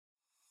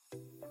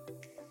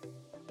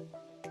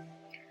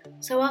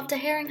So after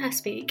hearing her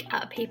speak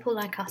at a People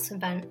Like Us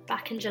event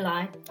back in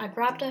July, I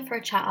grabbed her for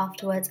a chat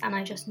afterwards and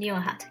I just knew I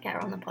had to get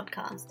her on the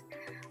podcast.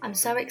 I'm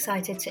so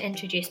excited to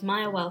introduce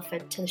Maya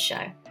Welford to the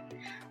show.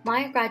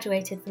 Maya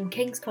graduated from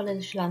King's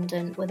College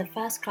London with a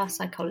first-class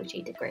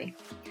psychology degree.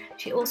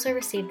 She also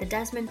received the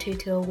Desmond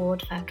Tutu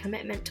Award for her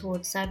commitment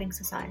towards serving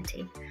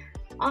society.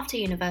 After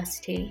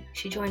university,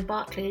 she joined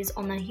Barclays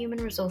on their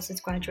Human Resources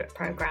Graduate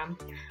Programme.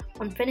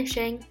 On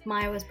finishing,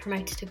 Maya was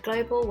promoted to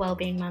Global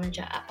Wellbeing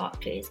Manager at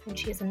Barclays, and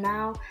she is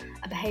now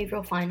a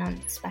behavioural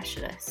finance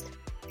specialist.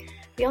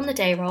 Beyond the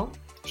day role,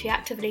 she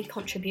actively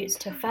contributes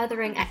to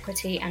furthering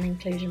equity and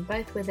inclusion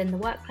both within the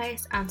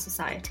workplace and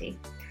society.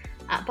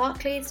 At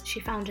Barclays,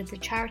 she founded the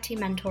Charity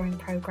Mentoring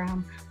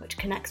Programme, which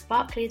connects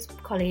Barclays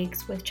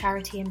colleagues with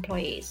charity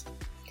employees.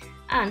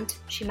 And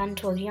she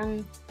mentors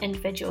young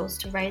individuals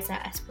to raise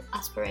their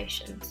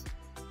aspirations.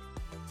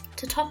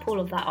 To top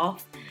all of that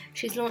off,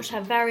 she's launched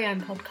her very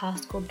own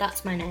podcast called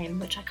That's My Name,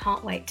 which I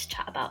can't wait to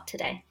chat about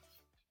today.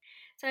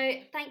 So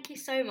thank you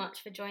so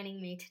much for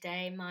joining me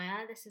today,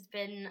 Maya. This has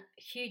been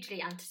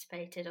hugely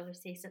anticipated,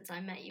 obviously, since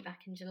I met you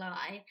back in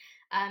July,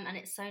 and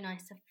it's so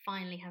nice to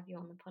finally have you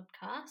on the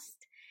podcast.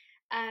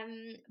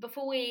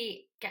 Before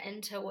we get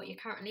into what you're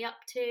currently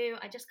up to,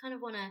 I just kind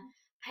of want to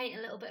paint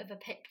a little bit of a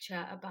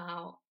picture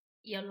about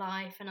your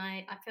life, and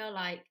I feel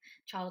like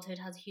childhood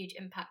has a huge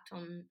impact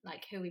on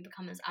like who we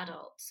become as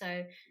adults.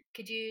 So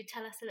could you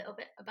tell us a little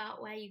bit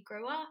about where you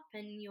grew up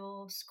and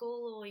your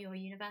school or your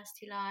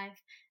university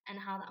life and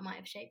how that might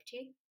have shaped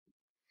you?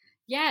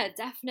 Yeah,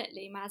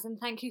 definitely, Maz, and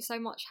thank you so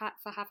much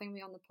for having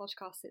me on the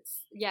podcast.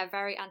 It's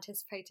very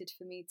anticipated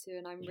for me too,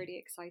 and I'm really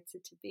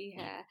excited to be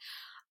here.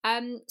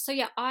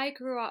 I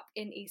grew up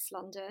in East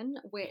London,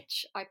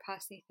 which I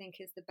personally think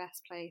is the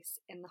best place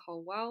in the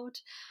whole world.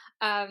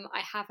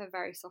 I have a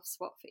very soft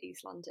spot for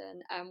East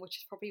London, which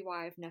is probably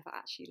why I've never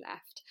actually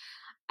left.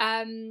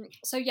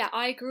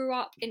 I grew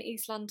up in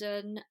East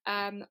London,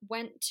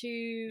 went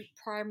to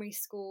primary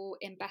school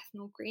in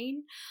Bethnal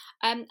Green.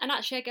 And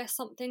actually, I guess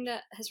something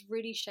that has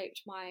really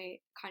shaped my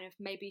kind of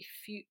maybe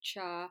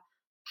future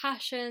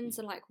passions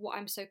and like what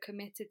I'm so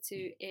committed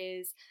to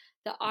is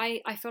that I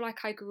feel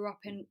like I grew up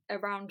in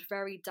around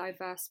very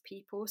diverse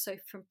people, so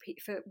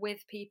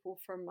with people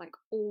from like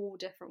all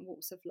different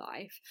walks of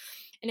life.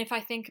 And if I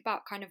think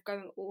about kind of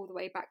going all the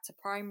way back to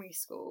primary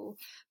school,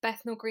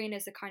 Bethnal Green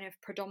is a kind of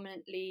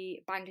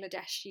predominantly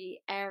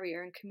Bangladeshi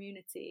area and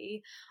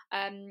community.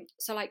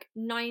 So like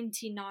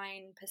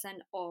 99%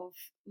 of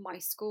my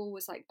school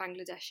was like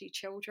Bangladeshi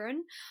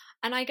children,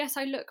 and I guess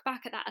I look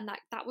back at that and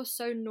that was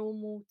so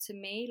normal to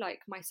me. Like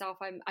myself,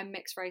 I'm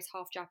mixed race,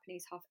 half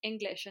Japanese, half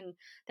English, and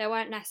there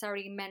weren't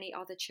necessarily many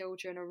other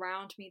children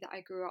around me that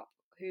I grew up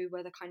who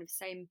were the kind of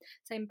same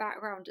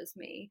background as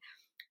me.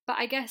 But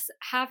I guess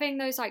having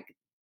those like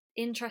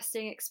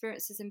interesting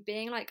experiences and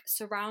being like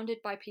surrounded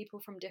by people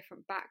from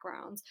different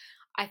backgrounds,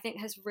 I think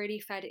has really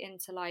fed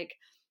into like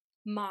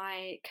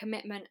my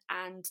commitment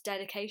and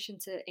dedication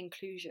to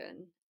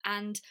inclusion.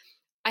 And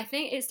I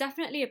think it's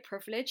definitely a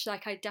privilege.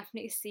 Like I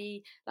definitely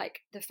see like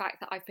the fact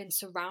that I've been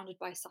surrounded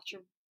by such a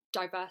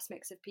diverse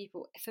mix of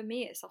people. For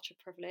me, it's such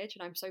a privilege,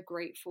 and I'm so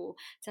grateful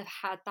to have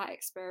had that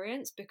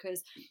experience,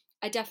 because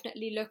I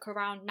definitely look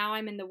around now.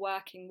 I'm in the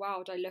working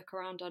world. I look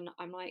around and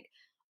I'm like,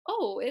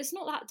 oh, it's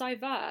not that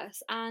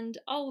diverse, and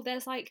oh,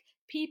 there's like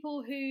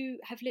people who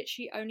have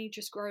literally only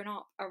just grown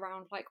up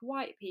around like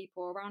white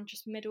people, around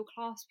just middle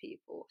class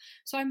people.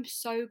 So I'm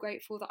so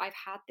grateful that I've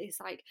had this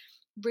like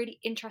really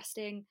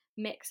interesting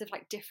mix of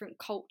like different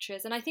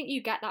cultures. And I think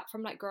you get that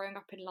from like growing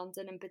up in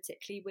London, and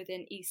particularly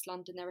within East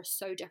London there are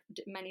so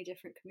many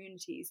different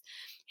communities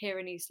here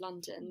in East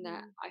London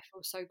that I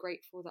feel so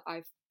grateful that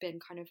I've been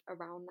kind of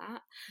around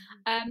that.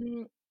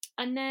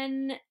 And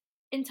then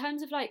in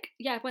terms of like,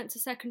 I went to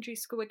secondary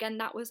school. Again,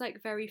 that was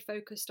like very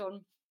focused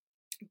on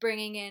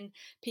bringing in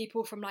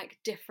people from like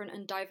different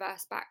and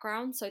diverse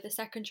backgrounds. So the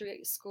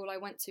secondary school I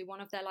went to,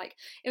 one of their like,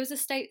 it was a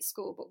state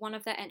school, but one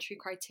of their entry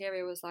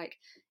criteria was like,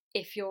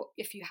 if you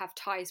have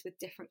ties with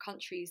different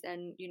countries,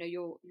 then you know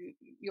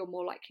you're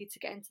more likely to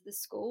get into the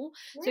school.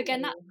 Really? So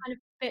again, that's kind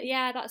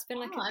of that's been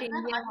like a thing.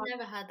 I've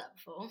never heard that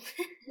before.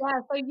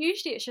 So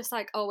usually it's just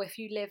like, oh, if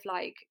you live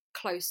like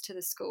close to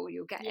the school,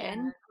 you'll get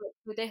in. But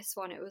for this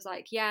one, it was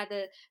like,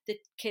 the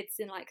kids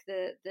in like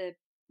the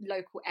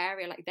local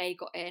area, like they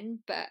got in,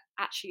 but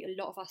actually a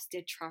lot of us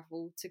did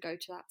travel to go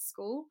to that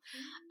school.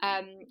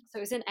 So it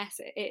was in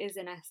Essex. It is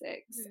in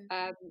Essex.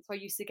 So I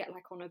used to get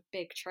like on a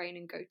big train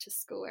and go to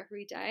school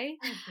every day.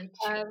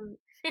 So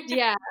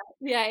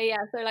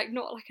like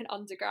not like an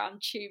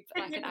underground tube,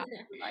 but like an actual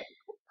like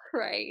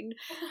train.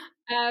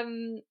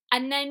 And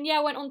then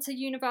I went on to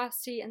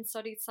university and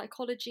studied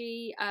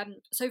psychology.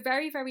 So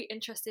very, very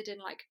interested in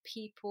like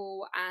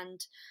people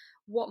and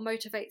what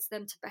motivates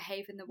them to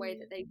behave in the way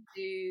that they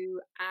do,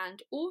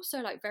 and also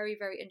like very,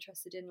 very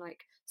interested in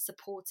like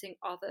supporting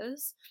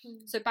others.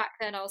 So back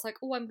then I was like,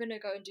 oh, I'm going to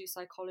go and do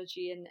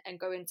psychology and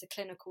go into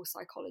clinical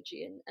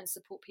psychology and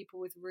support people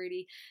with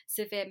really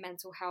severe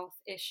mental health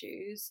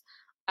issues.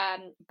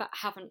 but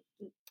haven't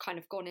kind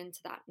of gone into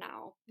that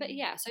now. But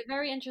yeah, so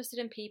very interested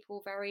in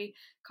people, very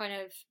kind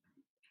of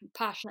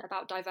passionate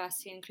about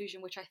diversity and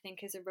inclusion, which I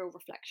think is a real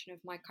reflection of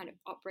my kind of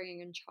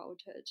upbringing and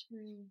childhood.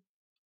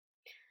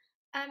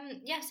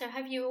 Yeah, so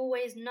have you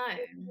always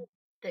known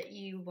that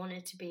you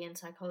wanted to be in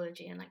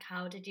psychology, and like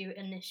how did you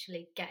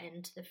initially get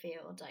into the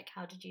field? Like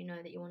how did you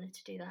know that you wanted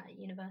to do that at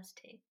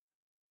university?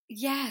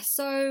 Yeah,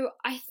 so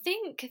I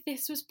think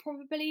this was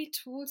probably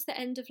towards the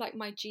end of like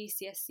my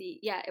GCSE.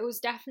 Yeah, it was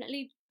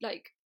definitely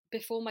like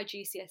before my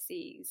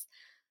GCSEs.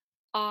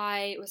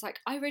 I was like,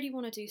 I really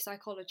want to do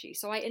psychology.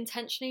 So I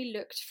intentionally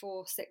looked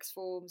for sixth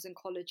forms and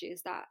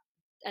colleges that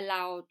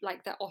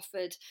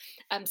offered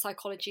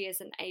psychology as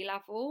an A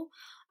level.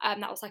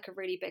 That was like a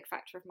really big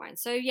factor of mine.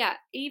 So yeah,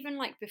 even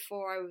like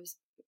before I was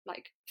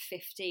like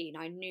 15,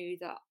 I knew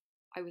that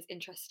I was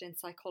interested in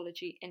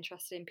psychology,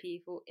 interested in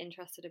people,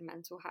 interested in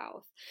mental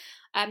health.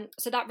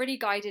 So that really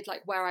guided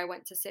like where I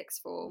went to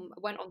sixth form.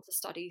 I went on to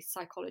study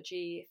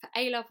psychology for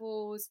A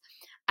levels,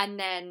 and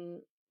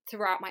then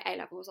throughout my A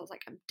levels, I was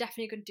like, I'm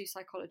definitely going to do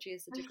psychology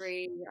as a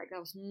degree. Like there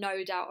was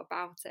no doubt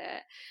about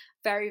it.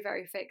 Very,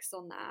 very fixed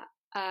on that.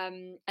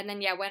 And then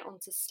yeah, went on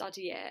to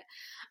study it.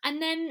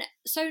 And then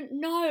so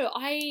no,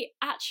 I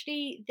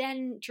actually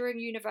then during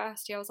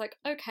university I was like,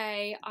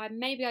 okay,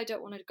 maybe I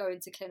don't want to go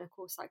into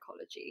clinical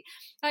psychology.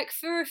 Like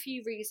for a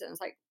few reasons.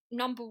 Like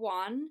number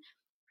one,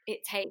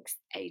 it takes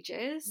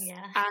ages.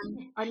 Yeah.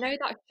 And I know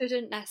that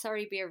shouldn't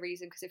necessarily be a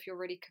reason, because if you're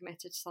really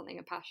committed to something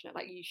and passionate,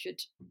 like you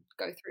should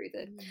go through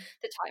the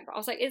time. But I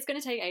was like, it's going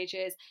to take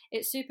ages.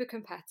 It's super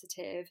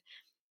competitive.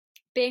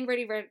 Being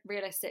really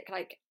realistic,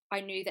 like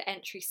I knew the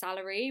entry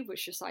salary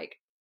was just like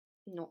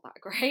not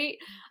that great.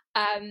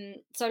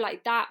 So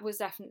like that was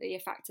definitely a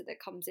factor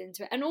that comes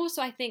into it. And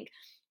also I think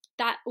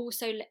that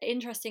also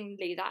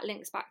interestingly that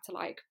links back to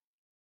like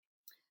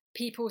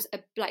people's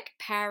like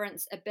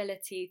parents'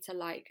 ability to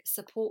like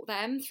support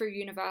them through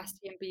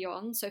university and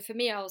beyond. So for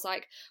me, I was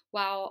like,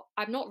 wow,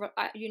 I'm not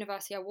at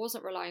university. I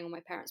wasn't relying on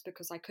my parents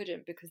because they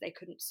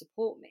couldn't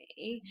support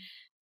me.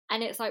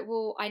 And it's like,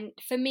 well,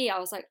 for me, I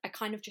was like, I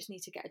kind of just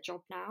need to get a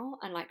job now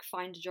and like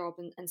find a job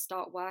and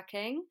start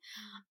working.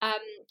 Um,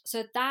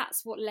 so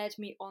that's what led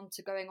me on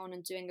to going on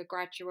and doing a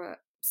graduate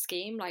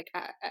scheme, like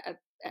at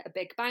a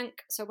big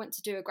bank. So I went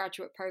to do a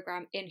graduate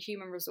program in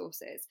human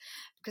resources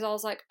because I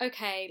was like,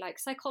 okay, like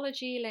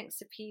psychology links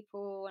to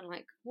people and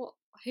like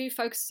who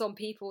focuses on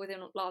people within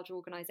large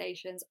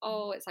organizations?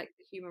 Oh, it's like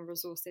the human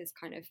resources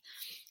kind of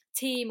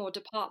team or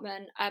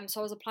department.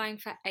 So I was applying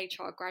for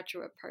HR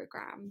graduate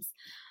programs.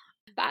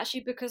 But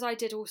actually, because I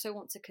did also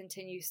want to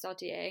continue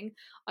studying,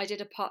 I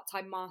did a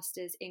part-time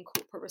master's in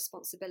corporate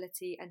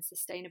responsibility and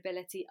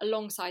sustainability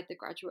alongside the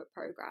graduate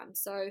program.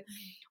 So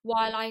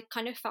while I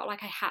kind of felt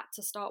like I had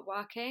to start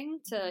working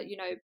to,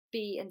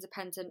 be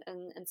independent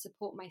and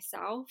support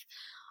myself,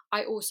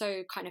 I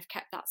also kind of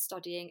kept that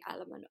studying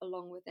element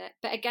along with it.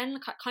 But again,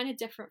 kind of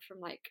different from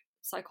like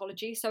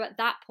psychology. So at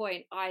that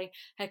point, I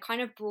had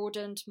kind of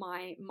broadened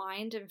my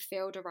mind and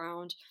field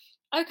around,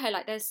 okay,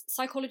 like there's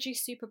psychology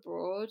super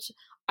broad.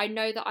 I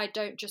know that I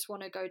don't just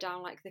want to go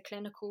down like the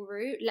clinical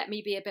route. Let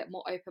me be a bit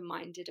more open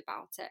minded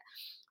about it.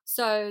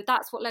 So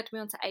that's what led me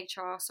onto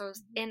HR. So I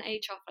was in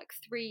HR for like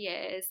 3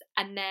 years.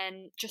 And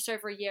then just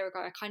over a year ago,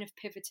 I kind of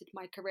pivoted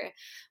my career,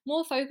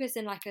 more focused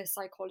in like a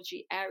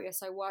psychology area.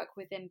 So I work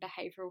within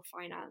behavioral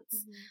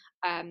finance,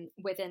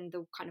 within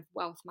the kind of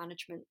wealth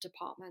management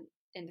department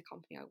in the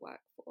company I work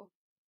for.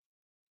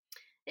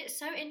 It's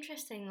so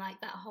interesting,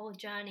 like that whole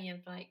journey of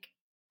like,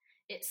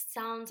 it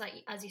sounds like,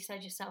 as you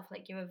said yourself,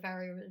 like you were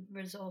very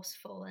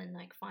resourceful and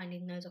like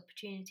finding those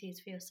opportunities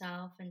for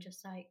yourself, and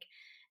just like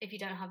if you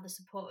don't have the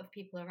support of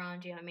people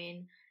around you, I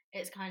mean,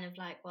 it's kind of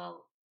like,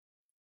 well,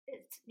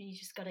 you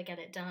just got to get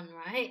it done,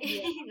 right?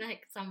 Yeah.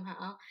 Like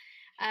somehow.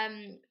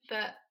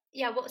 But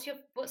yeah,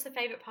 what's the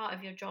favorite part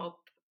of your job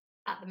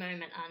at the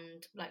moment,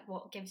 and like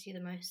what gives you the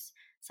most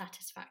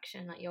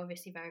satisfaction? Like you're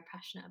obviously very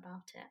passionate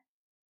about it.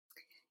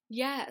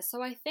 Yeah,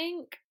 so I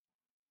think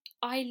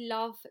I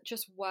love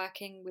just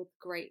working with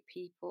great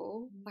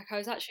people. Like I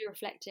was actually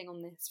reflecting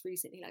on this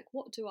recently, like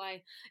what do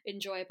I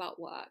enjoy about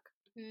work?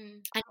 Mm.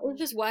 And it was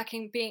just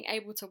being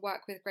able to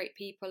work with great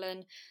people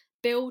and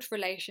build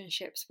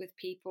relationships with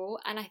people.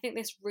 And I think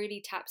this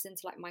really taps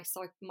into like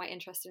my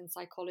interest in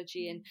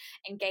psychology and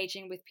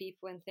engaging with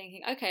people and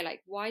thinking, okay,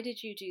 like why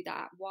did you do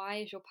that? Why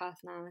is your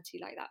personality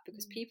like that?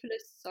 Because people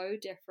are so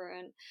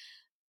different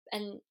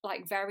and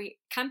like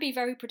can be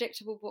very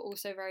predictable but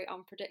also very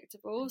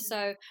unpredictable.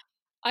 So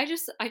I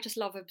just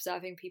love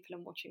observing people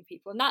and watching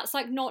people, and that's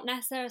like not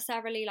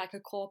necessarily like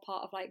a core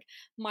part of like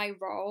my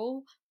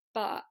role,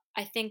 but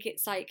I think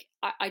it's like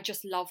I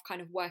just love kind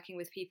of working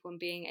with people and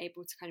being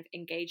able to kind of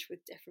engage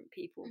with different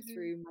people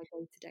through my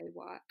day-to-day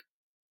work.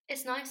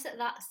 It's nice that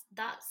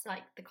that's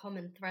like the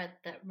common thread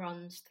that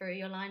runs through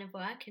your line of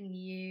work, and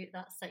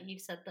that's like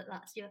you've said that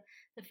that's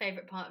the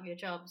favorite part of your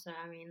job. So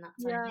I mean,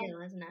 that's Yeah,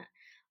 ideal, isn't it?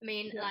 I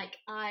mean, yeah, like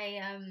I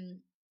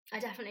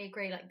definitely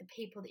agree. Like the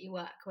people that you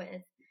work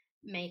with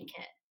make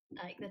it,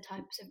 like the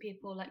types of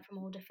people like from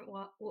all different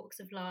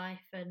walks of life,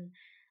 and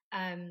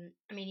I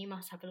mean, you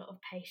must have a lot of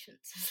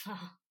patience as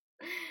well.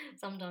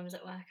 Sometimes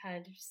at work,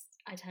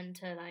 I tend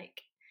to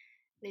like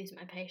lose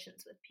my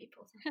patience with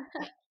people.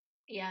 But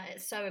yeah,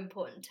 it's so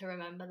important to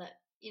remember that,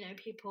 you know,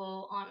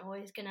 people aren't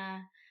always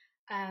gonna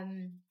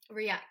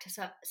react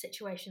to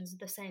situations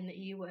the same that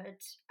you would.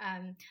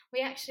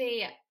 We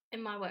actually,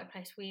 in my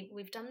workplace,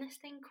 we've done this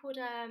thing called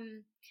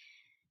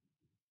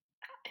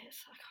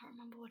I can't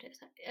remember what it's,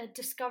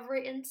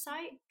 discovery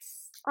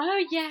insights.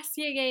 Oh yes,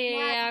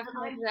 Yeah, yeah. I've and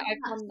I heard of it. found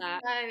I've that done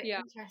that. so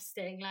Yeah.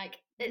 interesting. Like,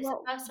 it's the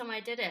Well, first time I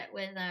did it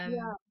with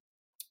yeah,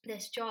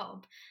 this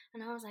job,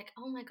 and I was like,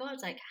 "Oh my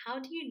God, like, how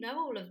do you know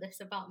all of this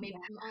about me yeah,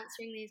 from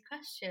answering these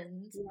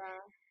questions?" yeah.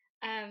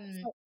 It's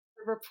Um, like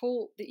the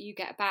report that you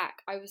get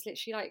back. I was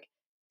literally like,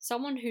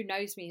 someone who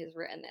knows me has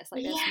written this.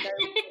 Like, there's yeah. no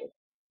way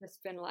it's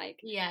been like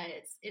Yeah,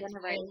 it's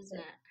generated. real, isn't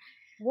it?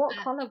 What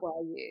Uh, color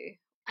were you?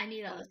 I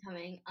knew that On was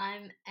coming.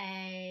 I'm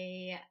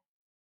a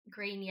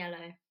green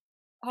yellow.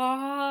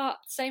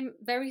 same,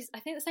 very. I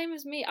think the same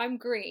as me. I'm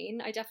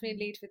green. I definitely Mm.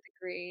 lead with the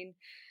green,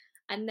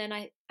 and then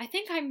I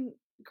think I'm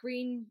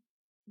green,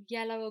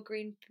 yellow, or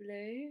green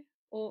blue,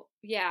 or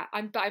yeah.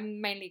 But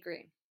I'm mainly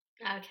green.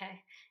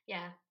 Okay,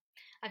 yeah.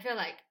 I feel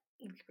like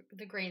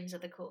the greens are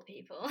the cool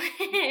people.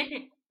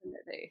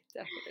 Definitely,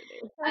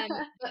 definitely.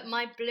 But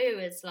my blue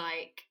is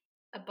like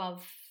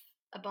above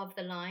above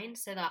the line,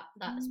 so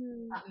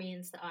Mm, that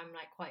means that I'm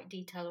like quite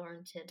detail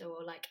oriented,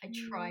 or like I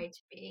try mm, to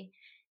be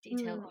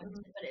detail mm, oriented,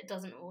 mm. but it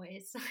doesn't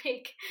always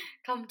like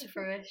come to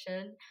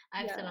fruition. I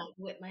have to Yeah, like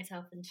whip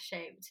myself into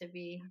shape to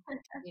be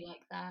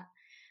like that.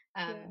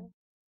 yeah.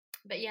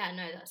 But yeah,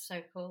 no, that's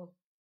so cool.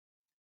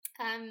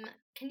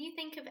 Can you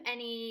think of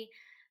any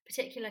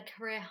particular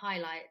career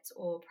highlights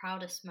or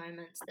proudest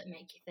moments that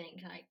make you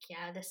think like,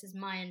 yeah, this is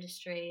my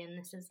industry and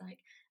this is like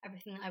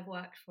everything that I've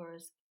worked for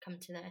has come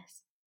to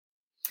this?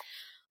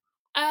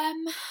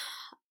 Um,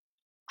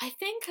 I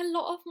think a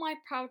lot of my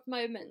proud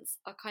moments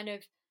are kind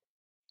of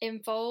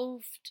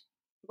involved.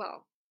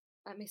 Well,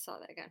 let me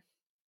start that again.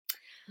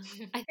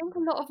 I think a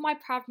lot of my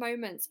proud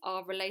moments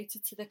are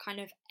related to the kind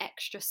of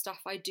extra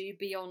stuff I do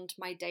beyond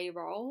my day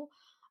role.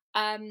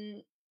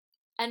 Um,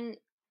 and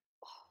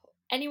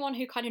anyone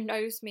who kind of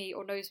knows me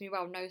or knows me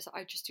well knows that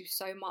I just do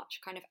so much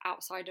kind of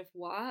outside of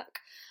work.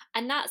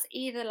 And that's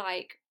either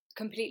like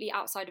completely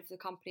outside of the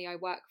company I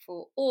work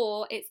for,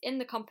 or it's in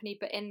the company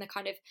but in the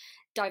kind of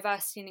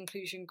diversity and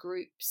inclusion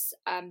groups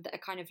that are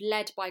kind of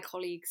led by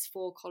colleagues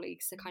for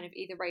colleagues to kind of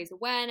either raise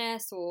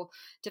awareness or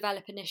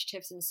develop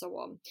initiatives and so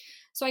on.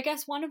 So I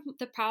guess one of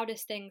the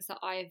proudest things that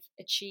I've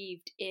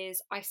achieved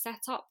is I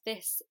set up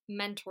this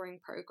mentoring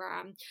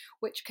program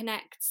which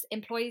connects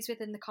employees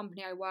within the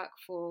company I work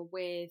for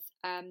with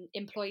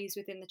employees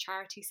within the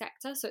charity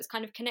sector. So it's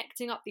kind of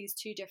connecting up these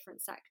two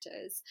different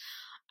sectors.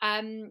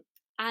 Um,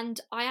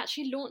 and I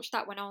actually launched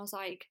that when I was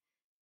like,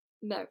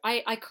 no,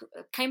 I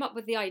came up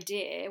with the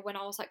idea when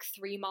I was like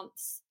 3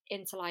 months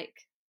into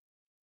like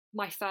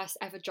my first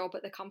ever job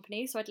at the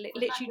company. So I'd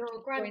Was that literally your just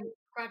joined.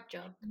 grad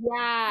job?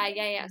 Yeah,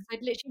 yeah, yeah. Mm. So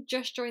I'd literally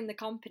just joined the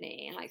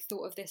company and like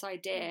thought of this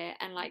idea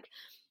and like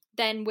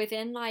then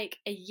within like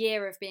a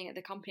year of being at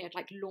the company I'd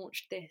like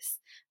launched this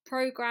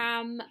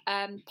program,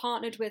 we've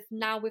partnered with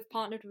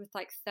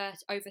like 30,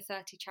 over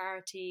 30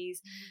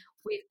 charities.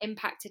 We've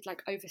impacted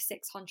like over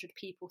 600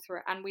 people through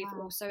it, and we've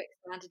Wow. also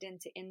expanded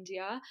into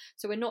India.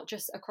 So we're not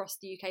just across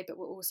the UK but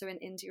we're also in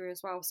India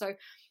as well. So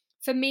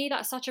for me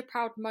that's such a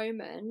proud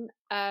moment,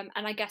 and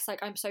I guess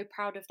like I'm so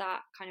proud of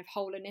that kind of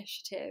whole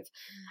initiative.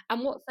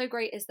 And what's so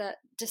great is that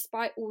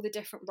despite all the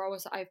different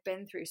roles that I've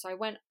been through, so I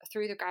went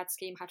through the grad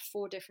scheme, had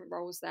 4 different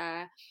roles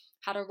there,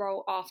 had a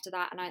role after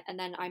that, and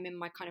then I'm in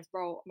my kind of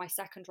role, my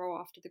second role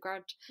after the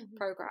grad Mhm.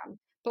 program.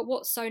 But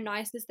what's so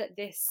nice is that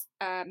this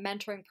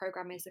mentoring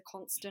program is a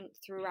constant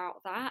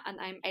throughout that, and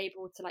I'm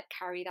able to like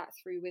carry that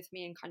through with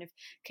me and kind of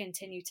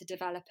continue to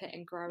develop it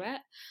and grow it.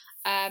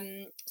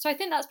 So I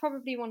think that's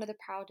probably one of the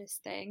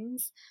proudest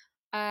things.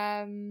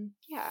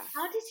 Yeah.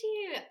 How did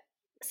you,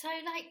 so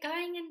like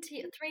going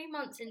into 3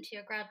 months into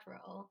your grad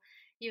role,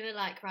 you were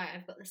like, right,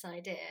 I've got this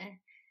idea.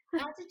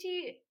 How did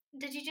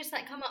you just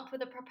like come up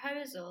with a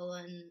proposal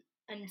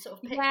and sort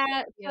of pitch it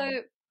Yeah, to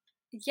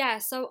your,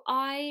 so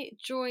I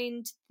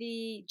joined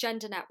the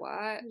Gender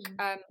Network, hmm,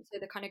 so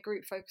the kind of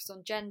group focused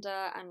on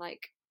gender and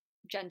like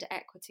gender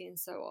equity and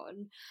so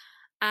on.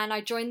 And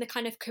I joined the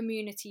kind of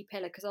community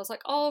pillar because I was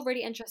like, oh,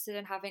 really interested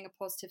in having a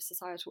positive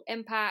societal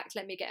impact.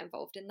 Let me get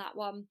involved in that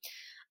one.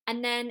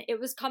 And then it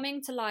was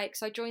coming to like,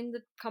 so I joined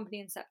the company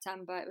in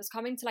September. It was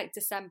coming to like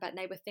December, and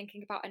they were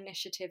thinking about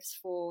initiatives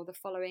for the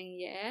following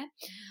year.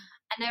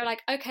 And they were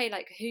like, okay,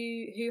 like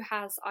who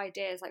has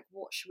ideas? Like,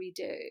 what should we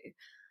do?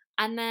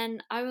 And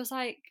then I was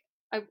like,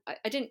 I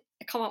didn't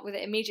come up with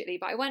it immediately,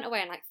 but I went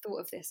away and like thought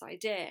of this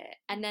idea.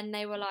 And then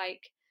they were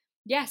like,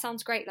 yeah,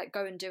 sounds great. Like,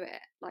 go and do it.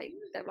 Like,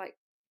 they're like,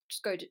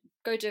 just go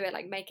do it.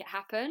 Like, make it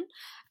happen.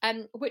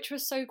 Which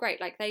was so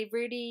great. Like, they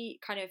really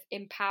kind of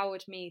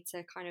empowered me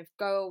to kind of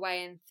go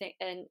away and think.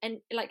 And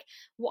like,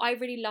 what I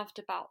really loved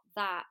about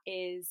that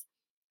is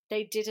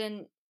they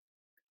didn't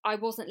I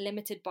wasn't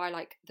limited by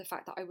like the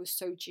fact that I was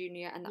so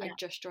junior and that I Yeah.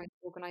 just joined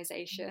the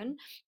Mhm. organization.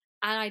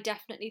 And I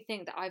definitely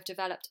think that I've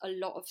developed a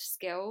lot of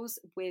skills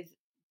with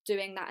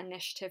doing that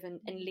initiative and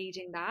Mhm.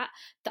 leading that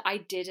I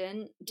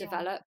didn't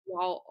Yeah. develop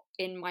while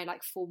in my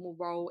like formal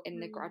role in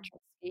the Mm.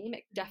 graduate scheme.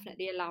 It Mhm.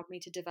 definitely allowed me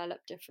to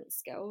develop different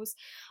skills.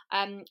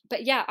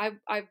 But yeah,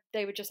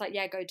 they were just like,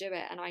 yeah, go do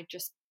it. And I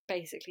just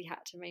basically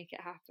had to make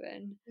it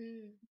happen.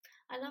 Mm.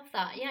 I love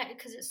that. Yeah,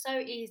 because it's so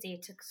easy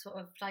to sort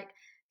of like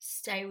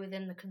stay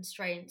within the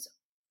constraints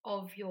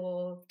of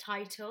your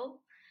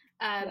title.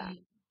 Yeah.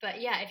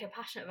 But yeah, if you're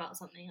passionate about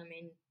something, I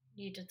mean,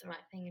 you did the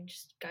right thing and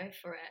just go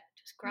for it.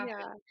 Just grab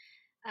Yeah.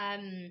 it.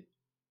 Um,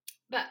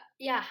 but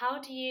yeah, how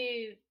do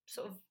you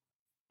sort of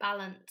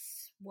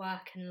balance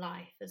work and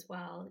life as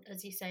well?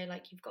 As you say,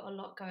 like you've got a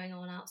lot going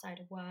on outside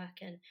of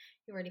work and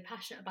you're really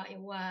passionate about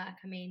your work.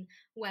 I mean,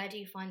 where do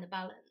you find the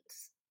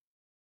balance?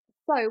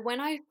 So when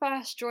I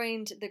first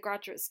joined the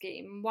graduate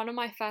scheme, one of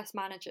my first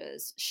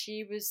managers,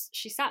 she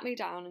sat me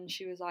down and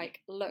she was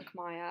like, "Look,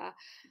 Maya,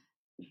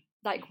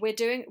 like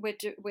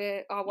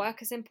we're our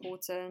work is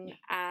important,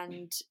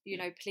 and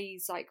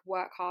please like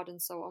work hard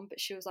and so on." But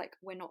she was like,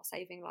 "We're not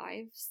saving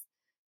lives,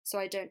 so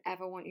I don't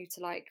ever want you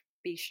to like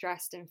be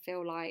stressed and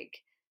feel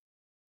like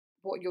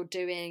what you're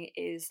doing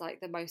is like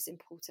the most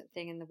important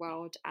thing in the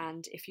world,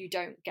 and if you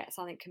don't get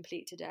something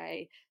complete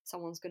today,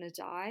 someone's going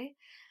to die."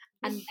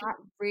 And that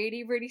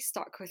really, really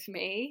stuck with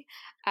me.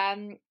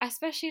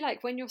 Especially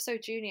like when you're so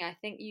junior, I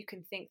think you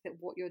can think that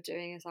what you're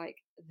doing is like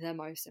the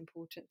most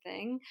important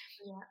thing.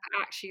 Yeah.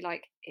 Actually,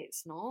 like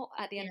it's not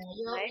at the Yeah, end of the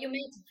you're day. you're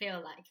made to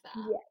feel like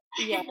Yeah, that.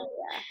 yeah,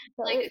 yeah.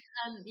 So Like, it's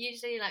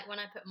usually, like, when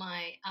I put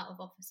my out of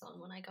office on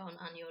when I go on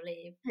annual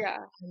leave,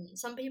 yeah,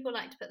 some people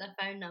like to put their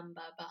phone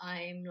number, but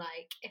I'm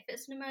like, "If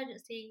it's an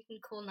emergency, you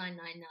can call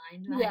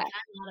 999, like, yeah,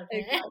 I'm out of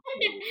here.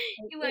 exactly.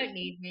 You It's won't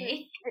need true.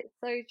 me." It's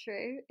so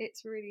true.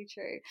 It's really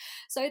true.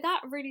 So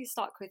that really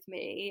stuck with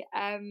me.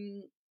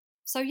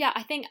 So yeah,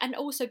 I think, and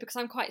also because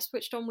I'm quite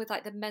switched on with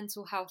like the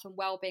mental health and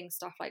well-being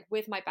stuff, like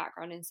with my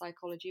background in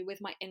psychology,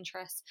 with my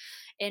interest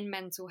in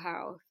mental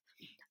health,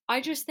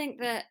 I just think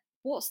that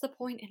what's the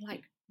point in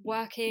like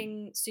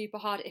working super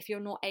hard if you're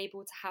not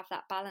able to have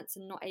that balance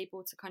and not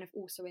able to kind of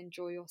also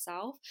enjoy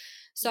yourself.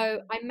 So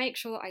Mhm, I make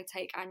sure that I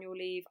take annual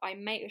leave, I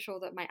make sure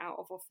that my out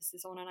of office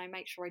is on, and I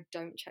make sure I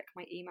don't check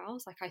my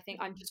emails. Like I think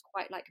I'm mhm. just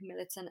quite like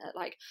militant at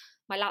like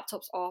my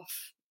laptop's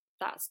off,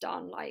 that's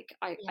done, like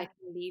I Yeah.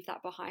 can leave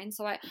that behind.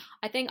 So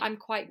I think I'm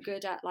quite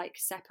good at like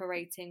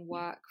separating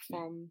work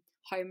from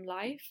home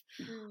life.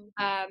 Mm,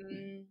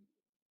 um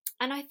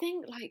and I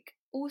think like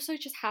also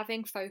just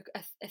having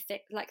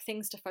like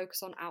things to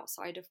focus on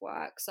outside of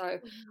work. So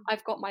mhm,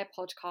 I've got my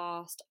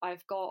podcast,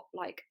 I've got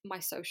like my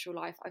social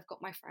life, I've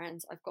got my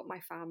friends, I've got my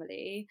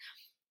family,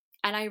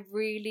 and I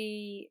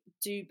really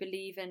do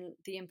believe in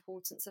the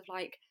importance of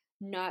like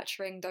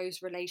nurturing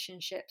those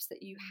relationships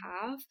that you mhm,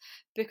 have,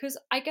 because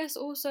I guess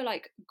also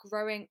like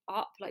growing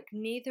up, like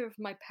neither of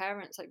my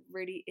parents like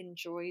really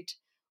enjoyed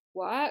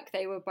work.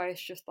 They were both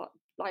just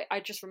like I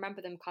just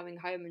remember them coming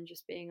home and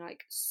just being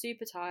like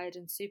super tired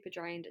and super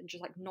drained and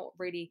just like not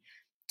really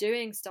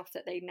doing stuff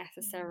that they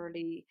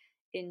mhm, necessarily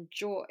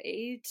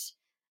enjoyed,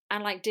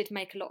 and like did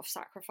make a lot of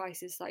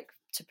sacrifices like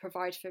to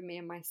provide for me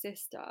and my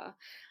sister.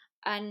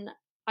 And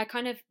I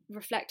kind of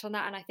reflect on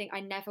that, and I think I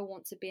never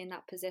want to be in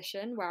that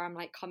position where I'm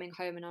like coming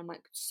home and I'm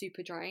like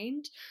super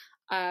drained.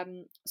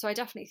 So I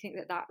definitely think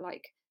that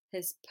like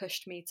has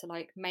pushed me to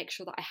like make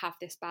sure that I have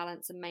this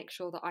balance and make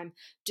sure that I'm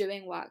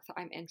doing work that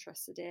I'm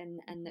interested in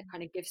and that mhm,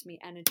 kind of gives me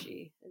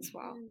energy as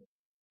well. mm.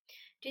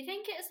 Do you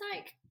think it's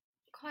like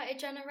quite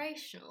a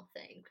generational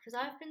thing? Because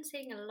I've been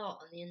seeing a lot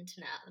on the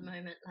internet at the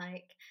moment,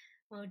 like,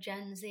 well,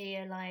 Gen Z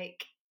are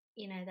like,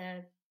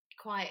 they're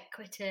quiet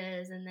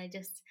quitters and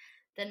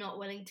they're not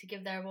willing to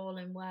give their all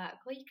in work.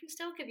 Well, you can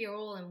still give your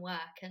all in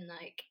work and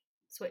like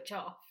switch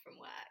off from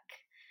work.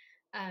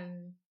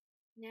 Um,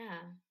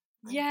 yeah.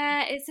 I,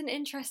 Yeah, it's an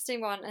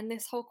interesting one, and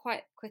this whole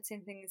quiet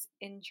quitting thing is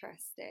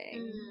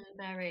interesting.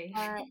 very.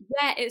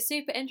 Yeah, it's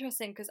super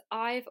interesting because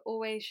I've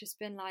always just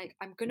been like,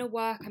 I'm gonna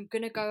work, I'm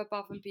gonna go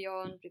above and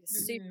beyond because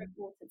it's super Mhm,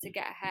 important to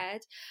get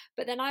ahead.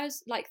 But then I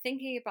was like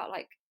thinking about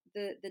like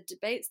the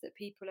debates that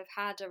people have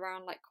had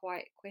around like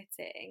quiet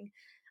quitting,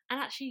 and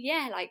actually,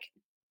 yeah, like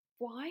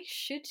why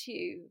should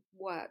you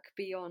work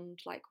beyond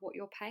like what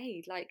you're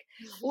paid? Like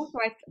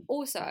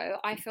also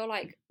I feel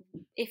like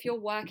if you're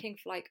working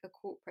for like a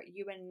corporate,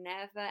 you are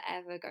never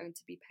ever going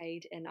to be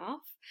paid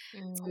enough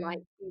to like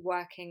mm, be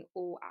working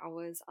all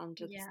hours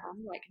under the yeah.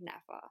 sun, like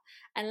never.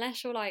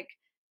 Unless you're like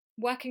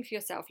working for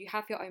yourself, you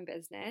have your own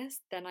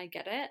business, then I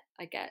get it.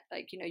 I get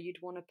like,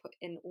 you'd want to put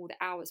in all the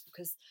hours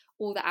because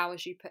all the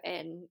hours you put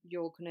in,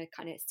 you're going to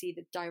kind of see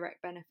the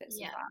direct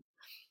benefits of Yeah. that.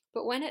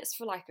 But when it's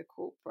for like a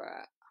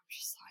corporate, I'm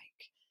just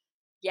like,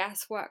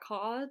 yes, work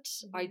hard.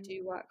 I Mhm,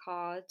 do work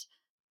hard,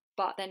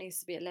 but there needs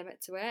to be a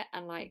limit to it.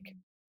 And like,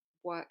 mhm.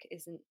 work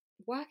isn't,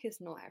 work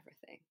is not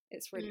everything.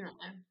 It's really No, not.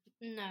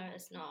 no,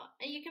 it's not.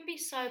 And you can be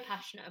so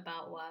passionate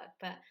about work,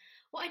 but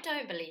what I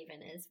don't believe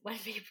in is when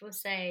people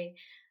say,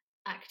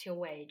 act your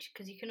wage,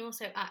 because you can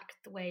also act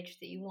the wage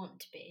that you want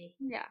to be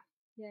Yeah.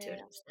 Yeah. to an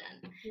Yeah.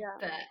 extent. Yeah.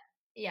 But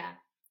yeah,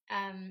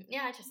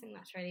 yeah, I just think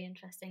that's really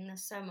interesting.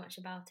 There's so much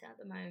about it at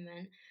the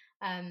moment.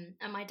 And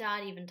my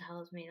dad even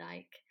tells me,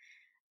 like,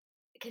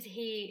 because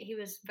he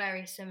was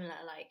very similar.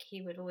 Like,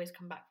 he would always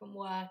come back from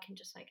work and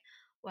just like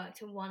work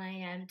till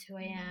 1 a.m., 2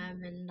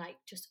 a.m., and like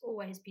just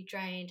always be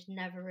drained,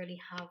 never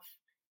really have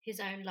his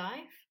own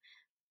life.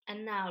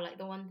 And now, like,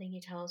 the one thing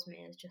he tells me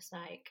is just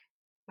like,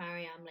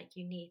 Mariam, like,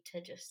 you need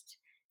to just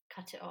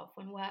cut it off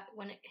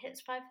when it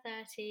hits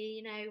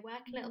 5:30.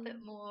 Work a little bit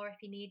more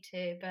if you need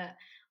to. But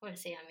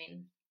obviously, I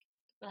mean,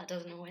 that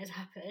doesn't always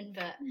happen.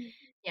 But Mm.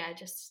 yeah,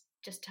 just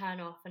turn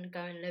off and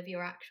go and live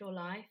your actual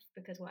life,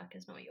 because work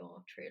is not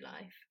your true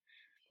life.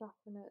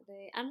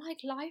 Definitely. And like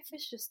life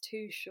is just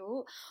too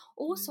short.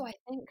 Also, Mm. I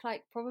think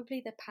like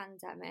probably the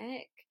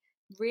pandemic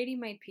really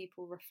made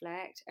people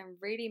reflect and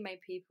really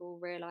made people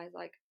realize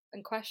like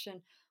and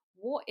question,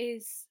 what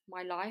is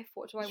my life?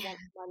 What do I Yeah. want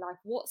for my life?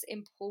 What's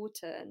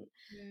important?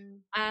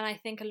 Mm. And I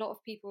think a lot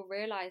of people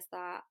realized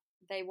that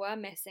they were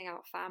missing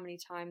out family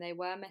time, they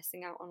were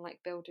missing out on like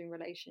building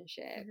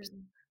relationships.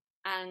 Mhm.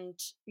 And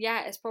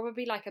yeah, it's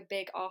probably like a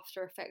big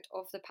after effect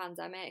of the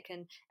pandemic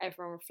and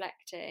everyone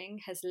reflecting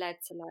has led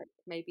to like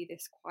maybe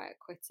this quiet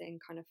quitting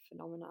kind of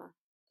phenomena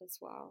as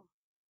well.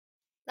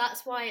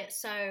 That's why it's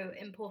so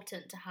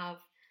important to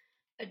have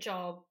a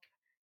job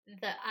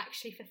that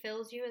actually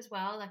fulfills you as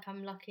well. Like,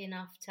 I'm lucky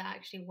enough to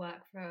actually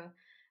work for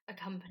a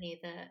company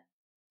that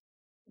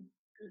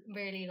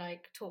really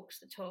like talks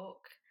the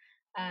talk.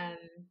 Um,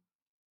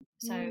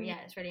 so Mm,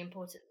 yeah, it's really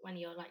important when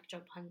you're like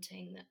job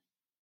hunting, that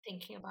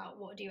thinking about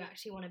what do you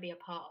actually want to be a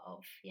part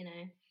of.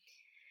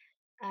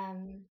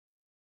 Um,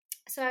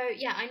 so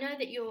yeah, I know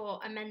that you're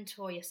a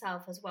mentor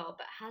yourself as well,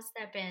 but has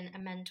there been a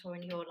mentor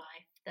in your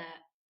life that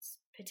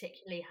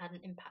particularly had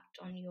an impact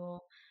on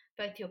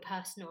both your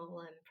personal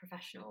and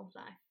professional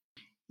life?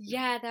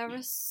 yeah, there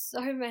are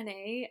so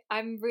many.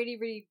 I'm really,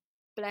 really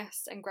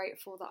blessed and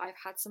grateful that I've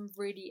had some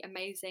really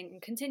amazing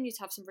and continue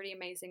to have some really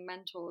amazing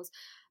mentors.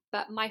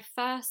 But my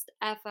first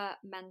ever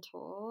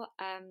mentor,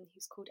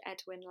 he's called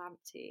Edwin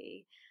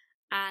Lamptey,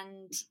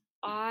 and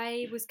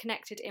I was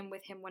connected in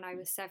with him when I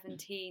was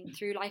 17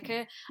 through like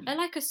a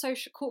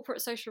social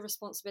corporate social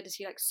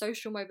responsibility, like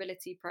social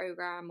mobility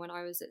program when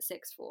I was at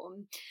sixth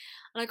form.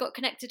 And I got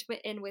connected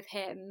in with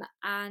him,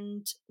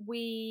 and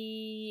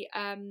we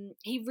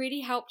he really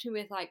helped me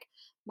with like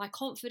my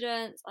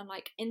confidence and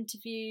like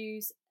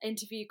interview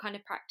kind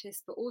of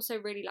practice, but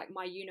also really like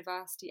my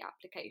university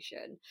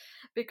application,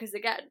 because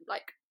again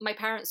like my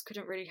parents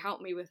couldn't really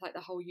help me with like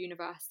the whole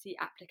university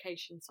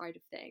application side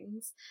of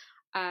things.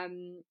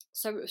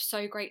 So it was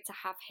so great to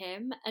have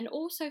him, and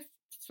also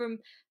from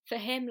for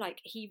him, like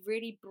he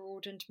really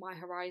broadened my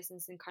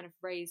horizons and kind of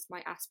raised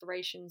my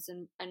aspirations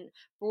and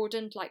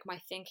broadened like my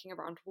thinking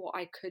around what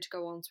I could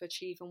go on to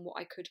achieve and what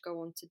I could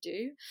go on to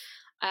do.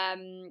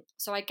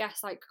 So I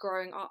guess like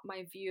growing up,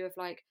 my view of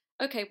like,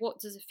 okay, what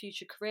does a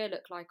future career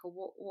look like, or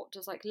what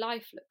does like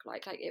life look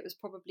like it was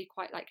probably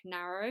quite like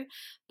narrow.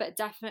 But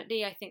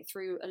definitely I think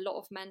through a lot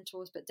of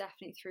mentors, but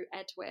definitely through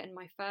Edwin,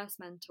 my first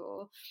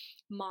mentor,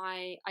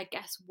 my I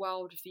guess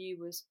worldview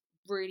was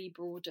really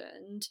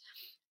broadened.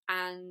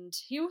 And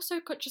he also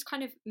just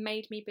kind of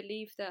made me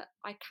believe that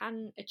I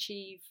can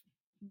achieve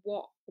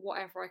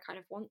whatever I kind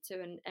of want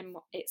to, and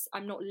it's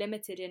I'm not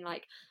limited in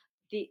like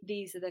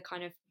these are the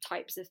kind of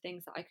types of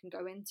things that I can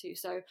go into.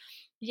 So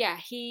yeah,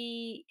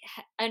 he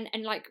and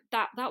like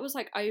that was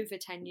like over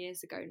 10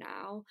 years ago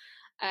now.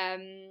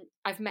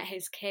 I've met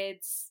his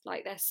kids,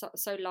 like they're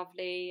so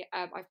lovely.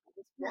 I've met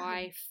his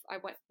wife.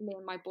 Me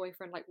and my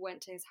boyfriend like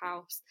went to his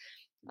house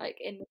like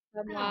in the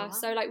summer. Oh,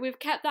 So like we've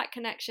kept that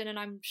connection, and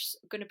I'm just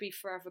going to be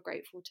forever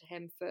grateful to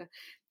him for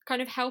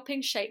kind of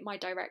helping shape my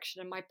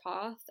direction and my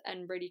path,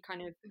 and really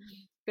kind of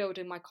mhm.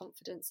 building my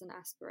confidence and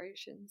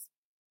aspirations.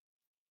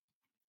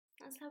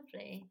 That's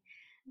lovely.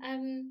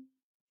 Um,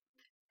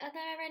 are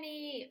there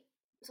any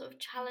sort of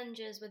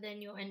challenges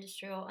within your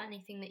industry or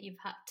anything that you've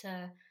had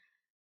to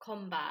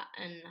combat,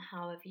 and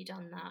how have you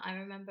done that? I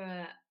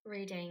remember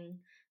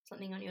reading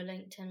something on your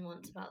LinkedIn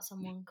once about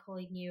someone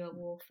calling you a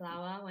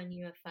wallflower when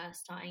you were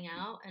first starting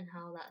out, and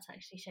how that's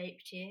actually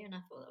shaped you, and I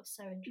thought that was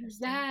so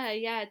interesting.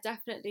 Yeah,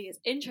 definitely. It's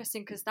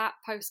interesting because that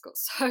post got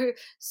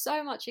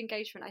so much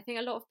engagement. I think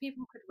a lot of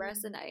people could Mm.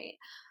 resonate.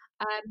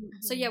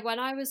 So yeah, Mhm. when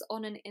I was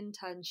on an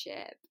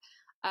internship,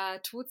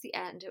 towards the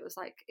end, it was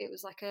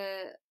like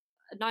a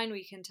 9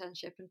 week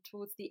internship, and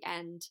towards the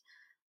end,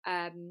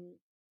 um,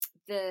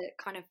 the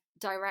kind of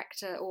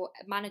director or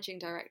managing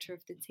director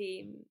of the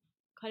team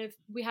kind of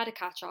we had a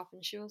catch up,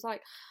 and she was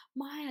like,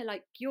 Maya,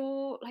 like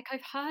you're like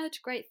I've heard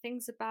great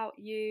things about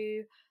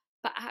you,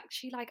 but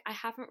actually like I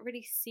haven't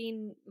really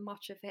seen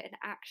much of it in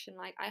action.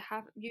 Like I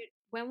haven't you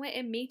when we're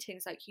in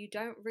meetings, like you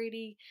don't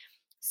really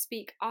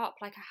speak up.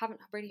 Like I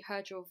haven't really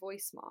heard your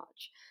voice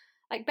much.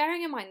 like,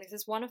 bearing in mind this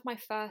is one of my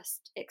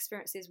first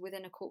experiences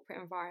within a corporate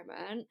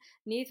environment.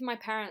 Neither my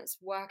parents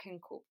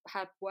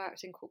had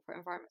worked in corporate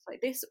environments.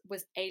 Like, this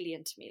was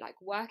alien to me. Like,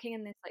 working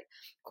in this like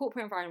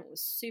corporate environment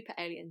was super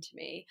alien to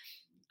me.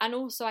 And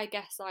also, I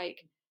guess,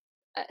 like,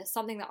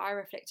 something that I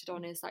reflected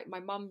on is like my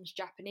mum's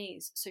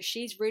Japanese, so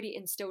she's really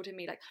instilled in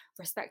me like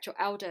respect your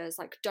elders,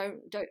 like don't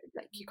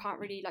like you can't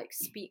really like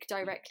speak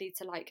directly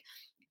to like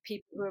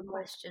people who are more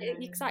Question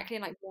them. exactly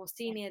and like more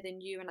senior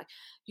than you, and like,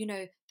 you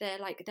know,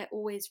 they're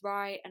always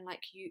right, and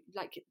like you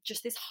like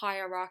just this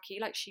hierarchy,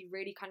 like she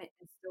really kind of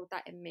instilled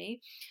that in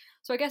me.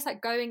 So I guess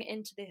like going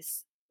into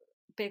this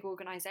big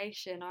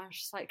organization, I was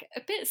just like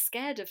a bit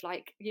scared of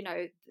like, you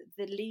know,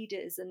 the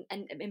leaders and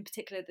in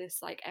particular this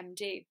like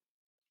MD.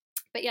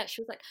 But yeah,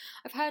 she was like,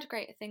 I've heard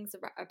great things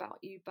about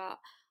you, but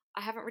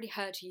I haven't really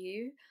heard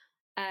you.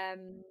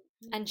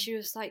 And she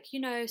was like, you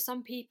know,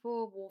 some people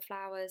are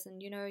wallflowers,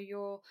 and you know,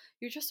 you're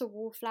just a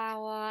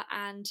wallflower,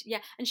 and yeah,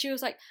 and she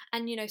was like,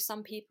 and you know,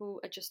 some people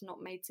are just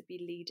not made to be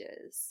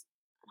leaders.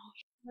 And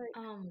I was like,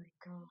 Oh my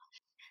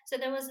gosh. So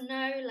there was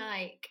no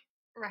like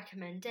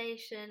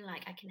recommendation,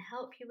 like I can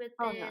help you with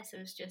oh no, this. It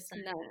was just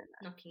like no,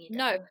 knocking you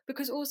no, down.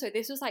 because also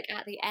this was like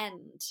at the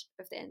end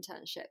of the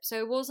internship, so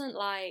it wasn't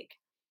like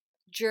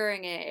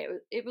during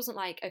it wasn't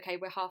like, okay,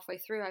 we're halfway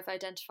through, I've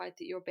identified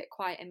that you're a bit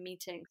quiet in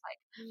meetings, like,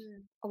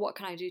 Mm. "Oh, what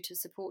can I do to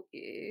support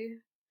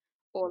you?"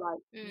 Or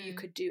like, you Mm.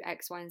 could do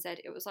X, Y, and Z.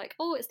 It was like,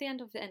 oh, it's the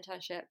end of the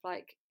internship,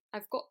 like,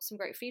 I've got some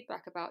great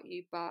feedback about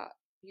you, but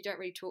you don't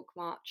really talk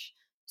much,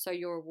 so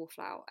you're a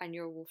wallflower, and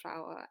you're a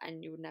wallflower,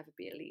 and you'll never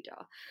be a leader.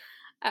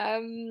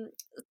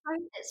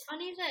 So, It's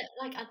funny that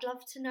like I'd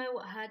love to know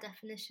what her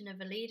definition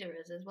of a leader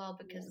is as well,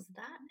 yeah, because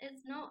that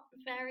is not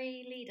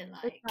very leader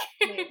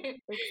exactly,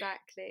 like.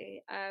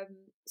 exactly.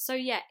 So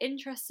yeah,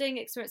 interesting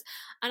experience,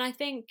 and I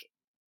think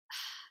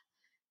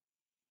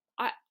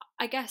I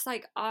I guess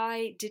like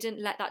I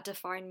didn't let that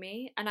define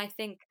me, and I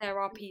think there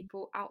are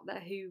people out there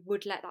who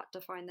would let that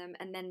define them,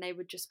 and then they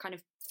would just kind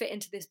of fit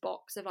into this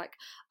box of like,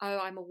 oh,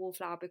 I'm a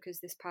wallflower because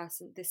this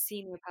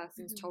senior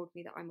person's Mhm. told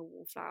me that I'm a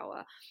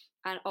wallflower,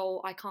 and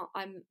oh, I can't,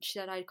 she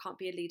said I can't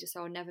be a leader,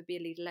 so I'll never be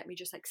a leader. Let me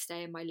just like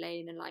stay in my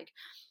lane and like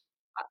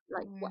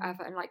Mm.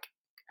 whatever, and like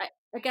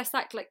I guess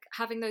like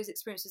having those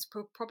experiences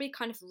probably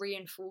kind of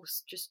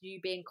reinforce just you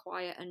being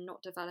quiet and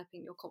not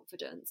developing your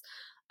confidence.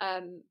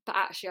 But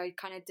actually I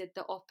kind of did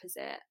the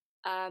opposite.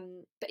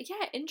 But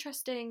yeah,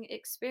 interesting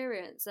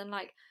experience, and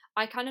like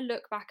I kind of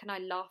look back and I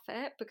laugh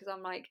at it because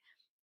I'm like,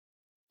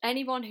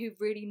 anyone who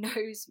really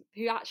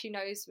who actually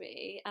knows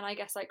me, and I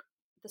guess like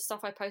the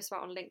stuff I post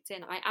about on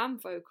LinkedIn, I am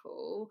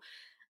vocal,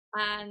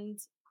 and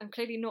I'm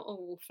clearly not a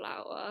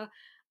wallflower.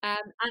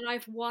 And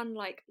I've won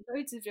like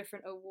loads of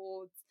different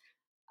awards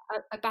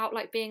about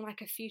like being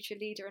like a future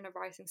leader and a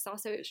rising star.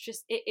 So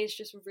it is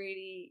just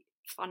really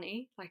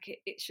funny. Like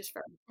it's just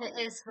very It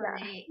is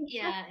funny. yeah.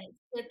 Yeah, it's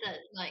good that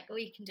like all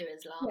you can do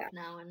is laugh Yeah,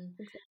 now and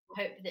exactly.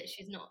 hope that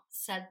she's not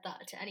said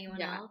that to anyone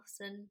Yeah, else.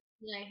 And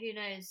you know, who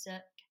knows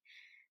that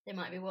they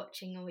might be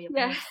watching all your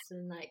yeah, posts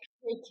and like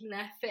shaking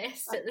their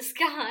fists at the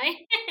sky.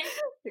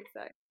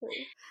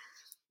 exactly.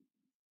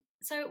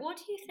 So, what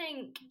do you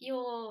think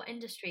your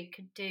industry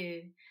could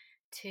do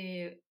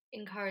to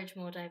encourage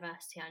more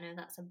diversity? I know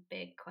that's a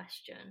big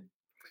question.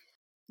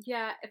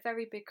 Yeah, a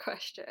very big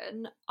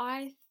question.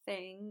 I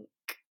think,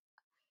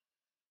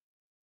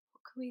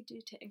 what can we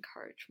do to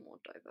encourage more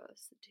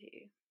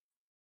diversity?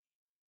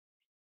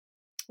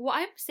 What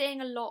I'm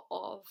seeing a lot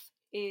of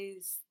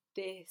is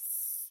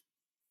this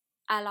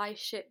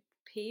allyship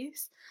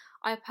piece.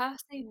 I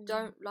personally Mm,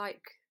 don't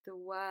like the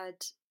word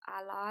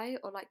ally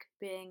or like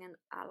being an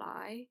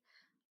ally.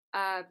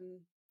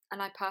 Um,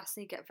 and I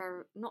personally get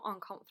very not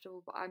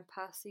uncomfortable, but I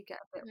personally get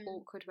a bit mm,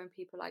 awkward when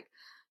people are like,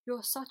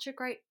 "You're such a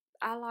great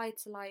ally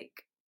to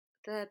like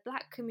the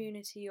black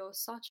community, or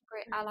such a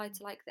great ally mm,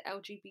 to like the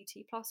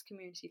LGBT plus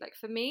community." Like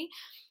for me,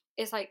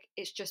 it's like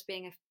it's just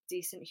being a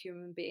decent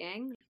human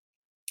being.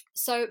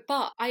 So,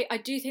 but I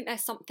do think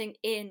there's something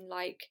in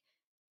like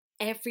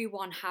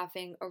everyone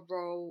having a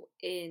role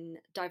in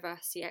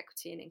diversity,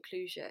 equity, and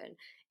inclusion.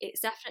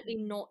 It's definitely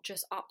mm, not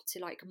just up to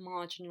like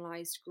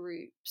marginalized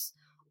groups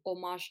or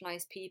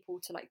marginalized people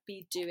to like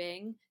be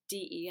doing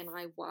DE and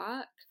I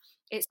work.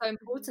 It's so mhm,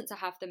 important to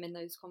have them in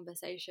those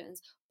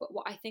conversations. But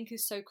what I think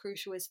is so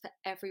crucial is for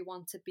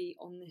everyone to be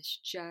on this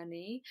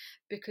journey,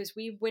 because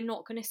we're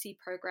not going to see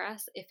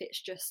progress if it's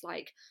just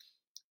like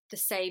the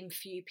same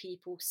few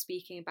people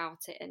speaking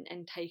about it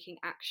and taking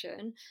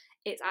action.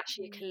 It's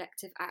actually a mm,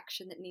 collective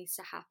action that needs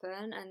to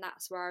happen, and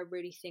that's where I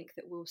really think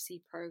that we'll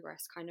see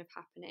progress kind of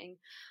happening.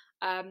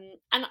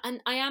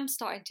 And I am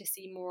starting to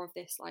see more of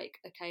this, like,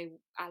 okay,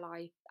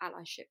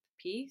 allyship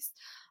piece.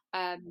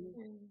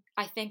 mm,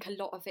 I think a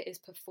lot of it is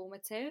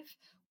performative,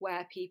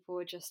 where people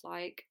are just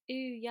like, ooh,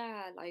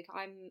 yeah, like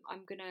I'm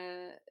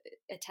gonna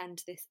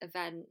attend this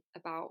event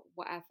about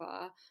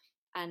whatever,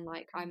 and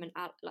like I'm mm,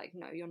 like,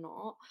 no, you're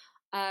not.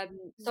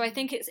 So I mm.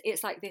 think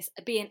it's like this,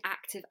 be an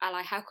active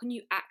ally. How can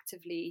you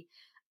actively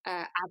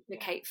Yeah.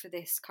 advocate for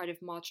this kind of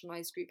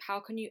marginalized group? How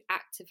can you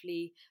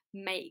actively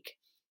make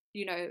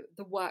you know,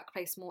 the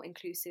workplace more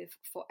inclusive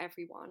for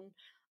everyone.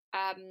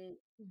 Um,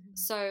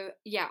 so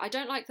yeah, I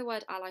don't like the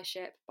word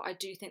allyship, but I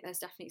do think there's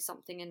definitely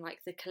something in like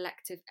the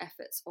collective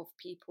efforts of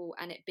people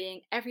and it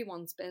being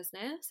everyone's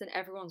business and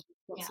everyone's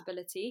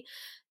responsibility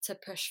to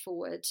push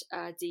forward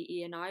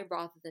DE&I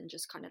rather than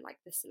just kind of like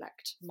the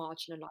select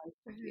marginalized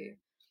few.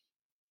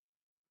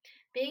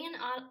 Being an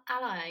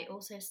ally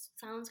also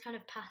sounds kind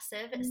of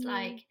passive. It's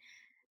like,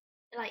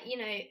 you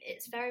know,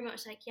 it's very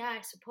much like, yeah,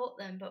 I support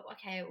them, but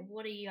okay,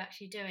 what are you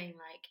actually doing?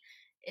 Like,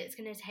 it's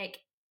going to take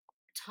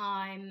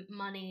time,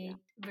 money,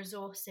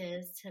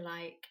 resources to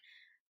like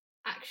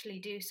actually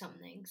do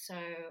something. So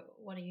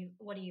what are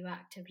you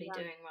actively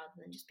doing rather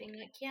than just being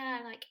like, yeah,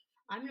 like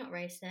I'm not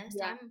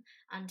racist, I'm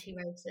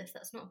anti-racist.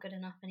 That's not good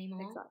enough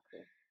anymore.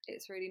 Exactly.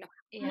 It's really not.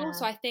 And Yeah.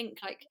 also I think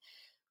like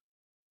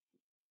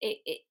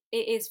it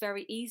is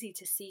very easy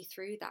to see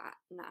through that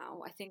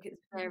now. I think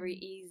it's very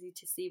easy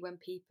to see when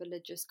people are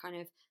just kind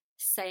of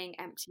saying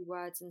empty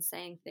words and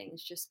saying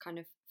things just kind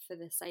of for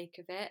the sake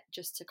of it,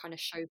 just to kind of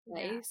show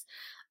face.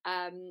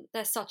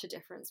 There's such a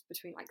difference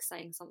between like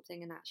saying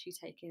something and actually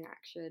taking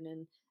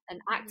action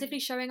and actively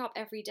showing up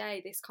every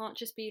day. This can't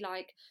just be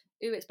like,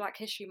 ooh, it's Black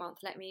History Month,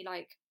 let me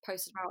like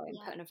post about it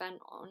and put an event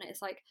on.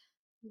 It's like,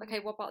 okay,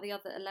 what about the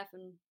other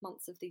 11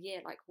 months of the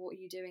year? Like, what are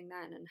you doing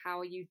then? And how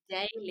are you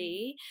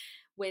daily,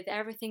 with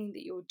everything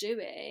that you're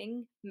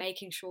doing,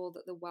 making sure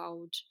that the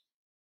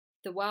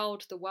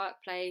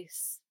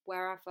workplace,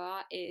 wherever,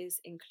 is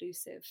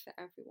inclusive for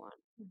everyone?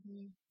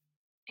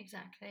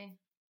 Exactly.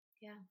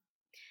 Yeah.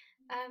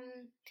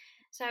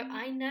 So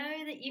I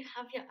know that you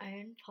have your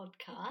own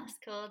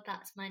podcast called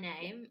That's My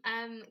Name.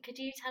 Could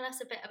you tell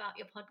us a bit about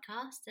your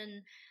podcast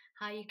and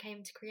how you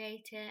came to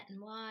create it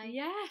and why?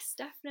 Yes,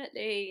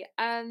 definitely.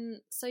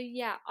 So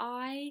yeah,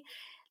 I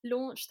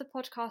launched the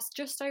podcast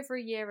just over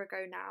a year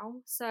ago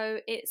now. So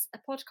it's a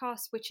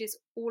podcast which is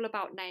all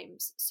about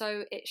names.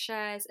 So it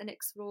shares and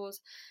explores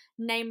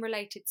name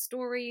related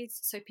stories,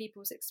 so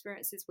people's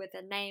experiences with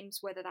their names,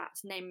 whether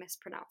that's name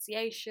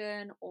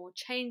mispronunciation or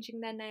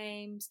changing their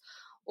names,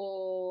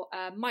 or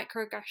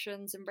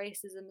microaggressions and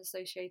racism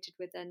associated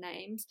with their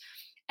names.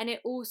 And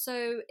it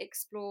also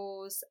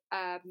explores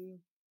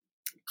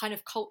kind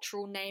of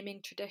cultural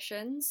naming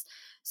traditions.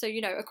 So,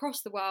 you know,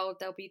 across the world,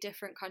 there'll be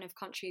different kind of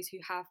countries who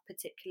have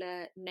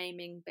particular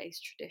naming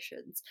based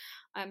traditions.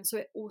 So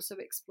it also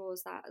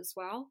explores that as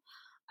well.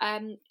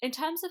 In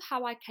terms of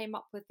how I came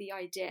up with the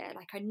idea,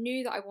 like I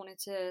knew that I wanted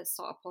to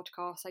start a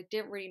podcast. I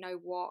didn't really know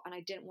what, and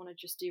I didn't want to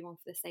just do one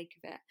for the sake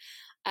of it.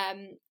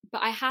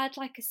 But I had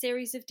like a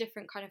series of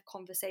different kind of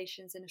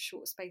conversations in a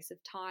short space of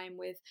time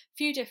with a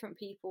few different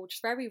people,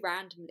 just very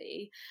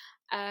randomly.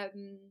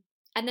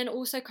 And then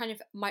also kind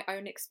of my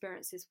own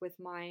experiences with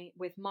my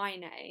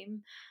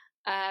name.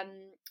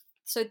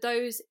 So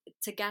those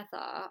together,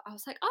 I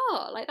was like,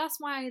 oh, like that's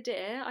my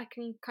idea. I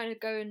can kind of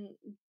go and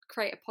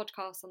create a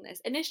podcast on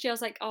this. Initially I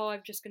was like, oh,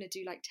 I'm just going to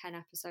do like 10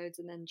 episodes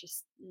and then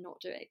just not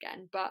do it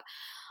again, but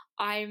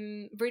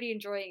I'm really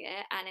enjoying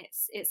it, and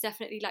it's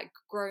definitely like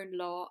grown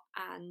a lot.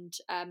 And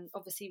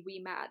obviously we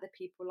met at the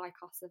People Like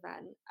Us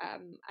event,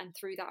 and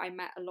through that I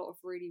met a lot of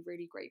really,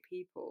 really great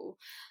people.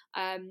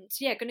 So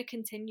yeah, going to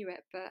continue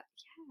it, but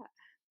yeah.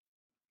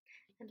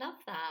 I love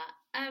that.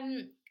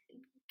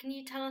 Can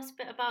you tell us a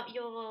bit about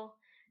your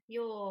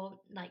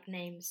like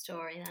name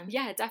story then?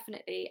 Yeah,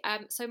 definitely.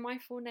 So my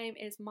full name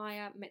is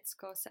Maya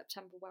Mitsuko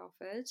September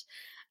Welford.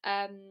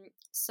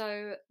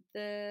 So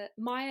the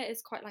Maya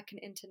is quite like an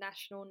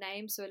international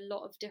name. So a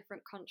lot of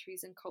different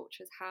countries and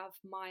cultures have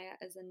Maya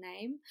as a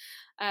name.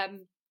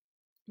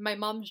 My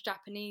mum's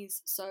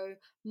Japanese, so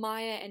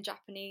Maya in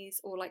Japanese,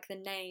 or like the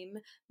name,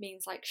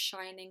 means like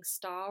shining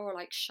star or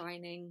like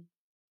shining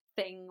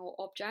thing or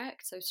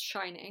object, so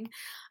shining.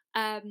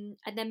 And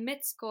then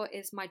Mitsuko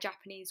is my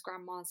Japanese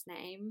grandma's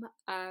name.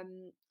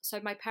 So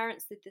my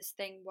parents did this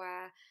thing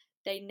where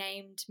they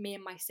named me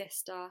and my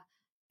sister.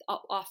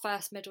 Our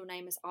first middle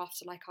name is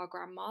after like our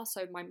grandma.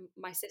 So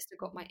my sister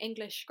got my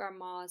English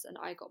grandma's and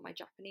I got my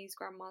Japanese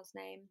grandma's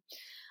name.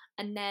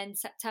 And then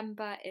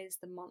September is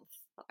the month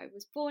that I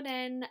was born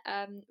in.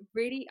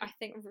 Really, I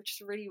think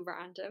just really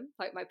random.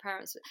 Like my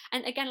parents,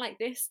 and again, like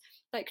this,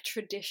 like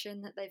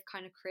tradition that they've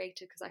kind of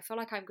created. Because I feel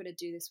like I'm going to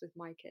do this with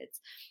my kids,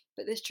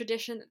 but this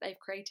tradition that they've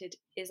created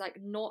is like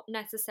not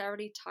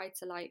necessarily tied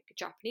to like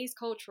Japanese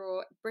culture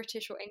or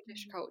British or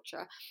English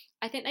culture.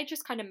 I think they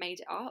just kind of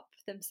made it up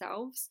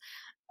themselves.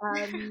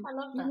 I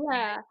love that.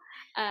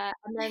 Yeah.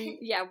 And then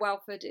yeah,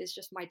 Welford is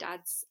just my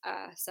dad's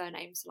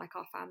surname, so like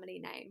our family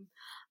name.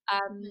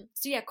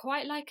 So yeah,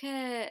 quite like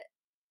a,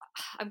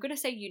 I'm gonna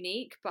say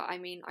unique, but I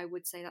mean I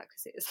would say that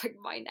because it is like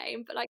my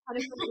name, but like kind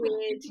of a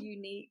weird,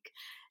 unique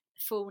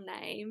full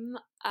name,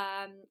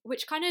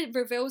 which kind of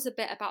reveals a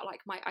bit about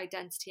like my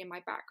identity and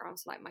my background,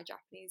 so like my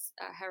Japanese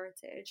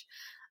heritage.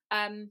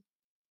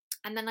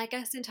 And then I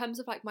guess in terms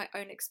of like my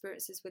own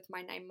experiences with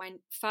my name, my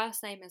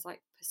first name is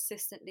like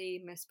persistently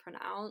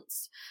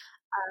mispronounced.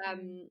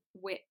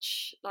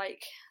 which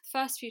like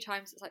first few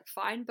times it's like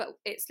fine, but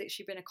it's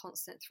literally been a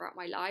constant throughout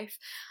my life.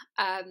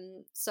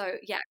 So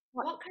yeah,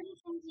 What kind of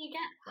thing do you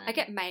get I then?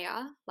 get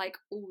mayor like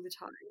all the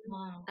time,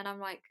 Wow. and I'm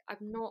like, I'm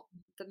not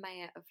the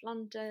mayor of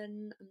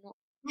London. I'm not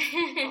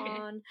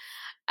on.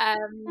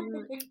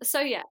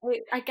 So yeah,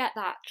 I get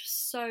that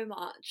just so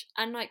much,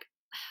 and like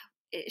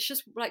it's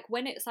just like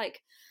when it's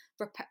like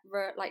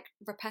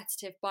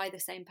repetitive by the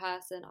same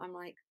person, I'm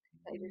like,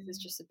 okay, this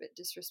is just a bit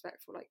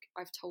disrespectful. Like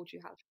I've told you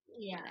how to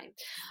pronounce Yeah.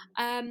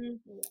 my name.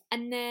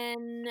 And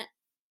then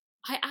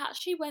I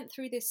actually went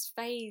through this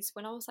phase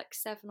when I was like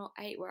 7 or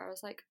 8 where I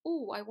was like,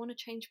 oh, I want to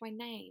change my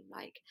name,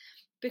 like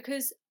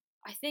because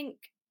I think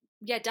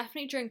yeah,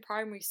 definitely during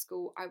primary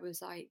school, I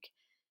was like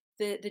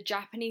the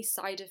Japanese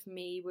side of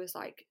me was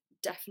like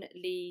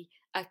definitely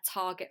a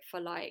target for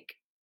like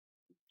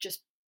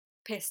just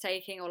piss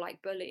taking or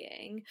like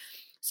bullying.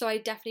 So I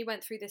definitely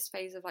went through this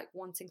phase of like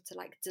wanting to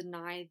like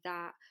deny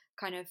that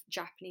kind of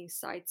Japanese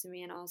side to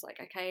me, and I was like,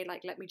 okay,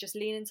 like let me just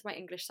lean into my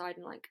English side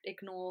and like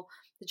ignore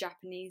the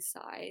Japanese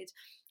side.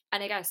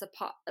 And I guess a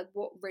part of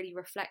what really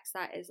reflects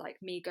that is like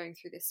me going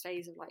through this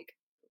phase of like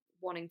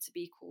wanting to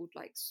be called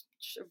like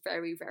a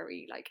very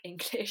very like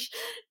English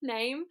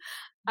name,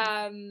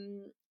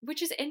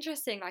 which is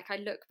interesting. Like I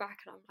look back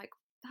and I'm like,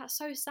 that's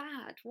so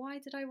sad. Why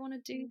did I want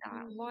to do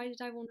that? Why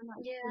did I want to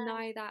like Yeah.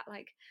 deny that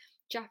like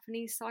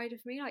Japanese side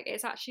of me? Like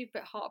it's actually a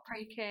bit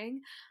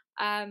heartbreaking.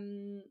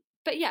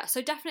 But yeah,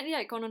 so definitely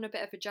like gone on a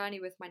bit of a journey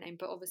with my name,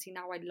 but obviously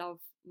now I love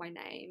my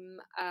name,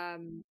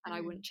 and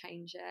I wouldn't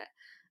change it.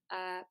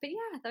 But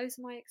yeah, those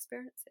are my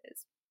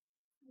experiences.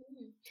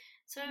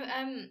 So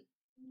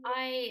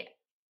I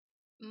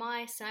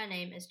my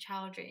surname is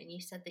Chowdhury, and you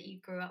said that you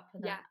grew up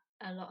with Yeah,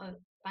 a lot of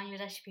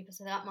Bangladeshi people,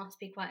 so that must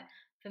be quite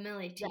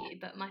familiar to yeah. you.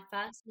 But my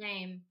first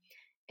name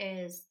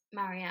is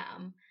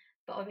Mariam,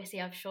 but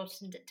obviously I've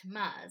shortened it to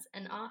Maz.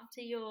 And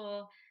after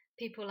your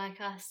People Like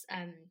Us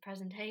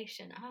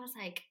presentation, I was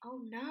like,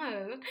 oh no.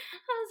 I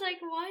was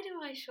like, why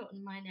do I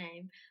shorten my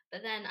name?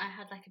 But then I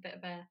had like a bit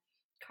of a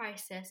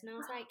crisis, and I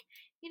was like,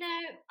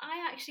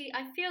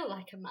 I feel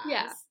like a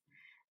Yeah. Maz.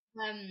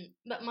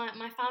 But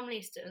my family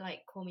used to like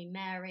call me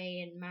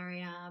Mary and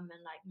Mariam,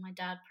 and like my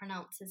dad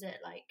pronounces it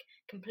like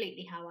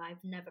completely how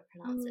I've never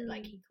pronounced it.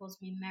 Like Mm. he calls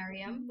me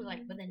Miriam,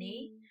 like with an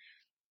E. Mm.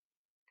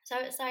 So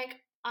it's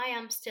like I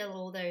am still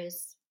all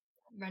those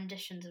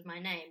renditions of my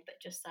name, but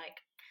just like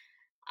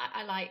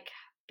I like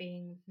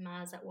being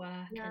Maz at work,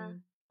 Yeah.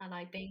 and I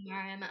like being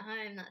Mariam at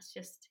home. That's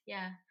just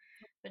yeah.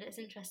 But it's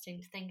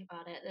interesting to think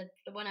about it.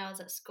 When I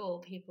was at school,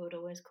 people would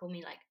always call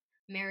me like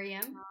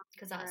Miriam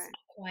because that's Right.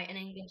 quite an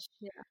English,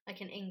 Yeah. like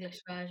an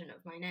English version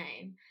of my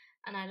name.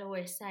 And I'd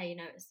always say,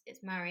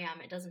 it's Mariam.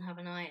 It doesn't have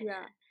an I in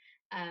Yeah. it.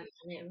 And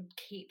it would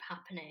keep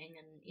happening.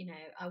 And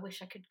I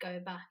wish I could go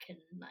back and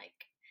like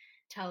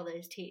tell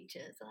those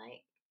teachers,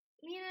 like,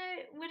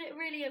 would it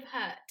really have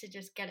hurt to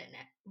just get it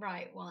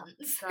right once?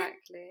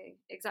 Exactly.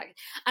 Exactly.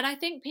 And I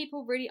think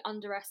people really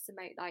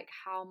underestimate like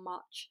how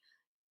much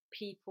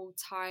people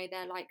tie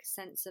their like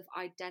sense of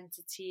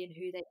identity and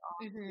who they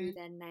are to hmm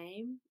their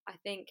name. I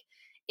think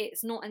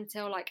it's not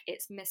until like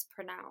it's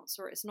mispronounced,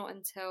 or it's not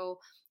until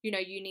you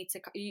need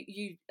to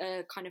you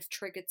kind of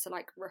triggered to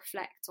like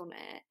reflect on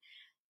it,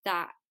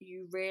 that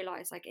you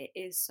realize like it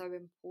is so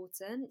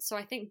important. So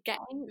I think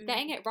getting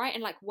hmm it right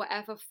in like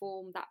whatever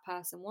form that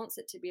person wants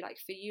it to be, like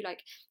for you,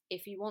 like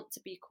if you want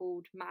to be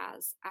called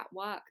Maz at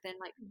work, then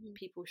like hmm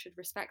people should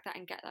respect that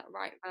and get that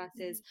right, hmm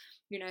versus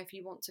if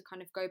you want to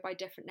kind of go by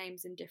different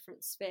names in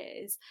different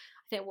spheres.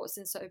 I think what's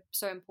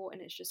so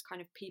important is just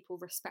kind of people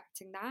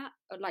respecting that,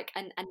 or like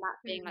and that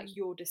being like hmm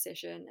your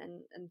decision,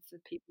 and for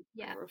people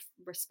to kind Yeah. of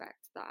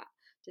respect that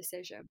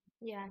decision.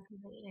 Yeah,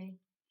 completely.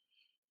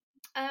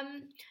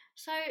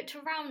 So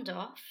to round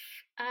off,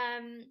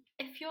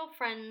 if your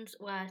friends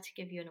were to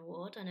give you an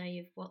award, I know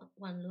you've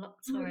won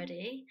lots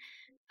already,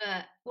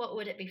 but what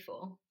would it be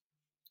for?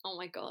 Oh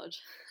my god.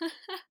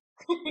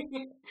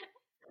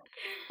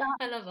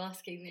 I love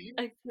asking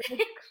A this.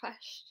 good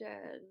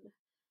question.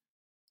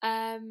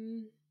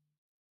 Um,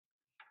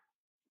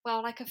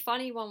 well, like a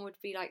funny one would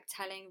be like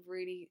telling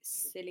really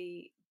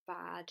silly,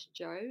 bad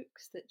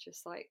jokes that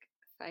just like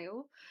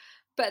fail.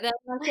 But then,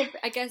 like,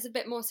 I guess a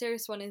bit more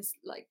serious one is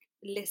like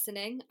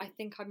listening. I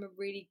think I'm a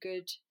really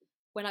good,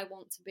 when I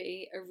want to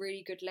be, a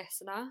really good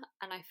listener,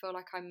 and I feel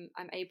like I'm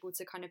able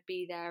to kind of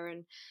be there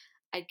and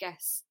I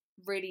guess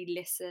really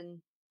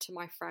listen to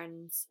my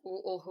friends,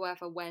 or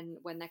whoever when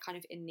they're kind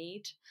of in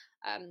need.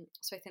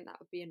 So I think that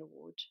would be an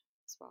award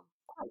as well.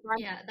 Quite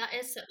random. Yeah, that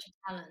is such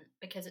a talent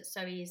because it's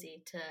so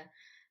easy to,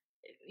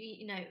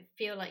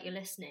 feel like you're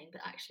listening,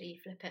 but actually you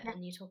flip it Yeah,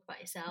 and you talk about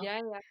yourself. yeah,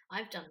 yeah.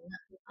 I've done that.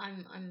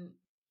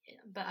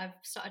 But I've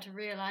started to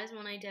realize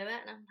when I do it,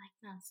 and I'm like,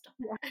 no, stop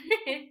Yeah.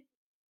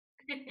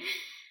 it.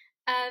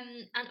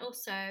 And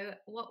also,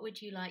 what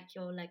would you like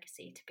your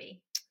legacy to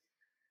be?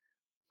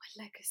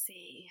 My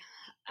legacy.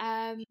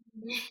 Um,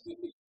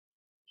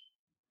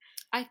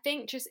 I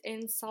think just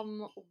in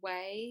some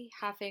way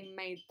having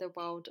made the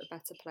world a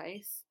better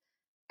place.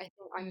 I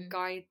think I'm Mm,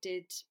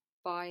 guided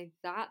by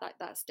that. Like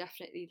that's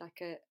definitely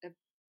like a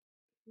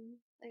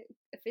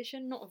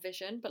vision, not a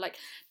vision, but like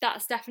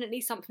that's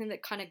definitely something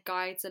that kind of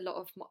guides a lot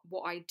of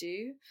what I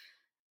do.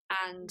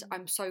 And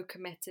I'm so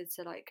committed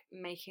to like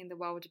making the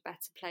world a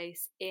better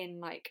place in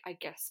like, I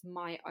guess,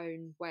 my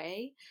own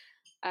way.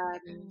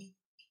 And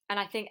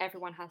I think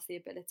everyone has the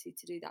ability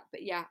to do that.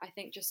 But yeah, I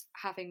think just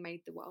having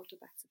made the world a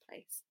better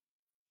place.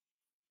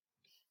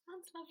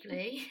 That's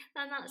lovely.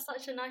 And that's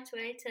such a nice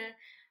way to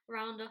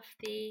round off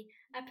the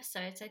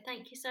episode. So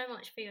thank you so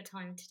much for your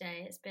time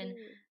today. It's been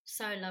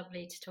so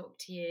lovely to talk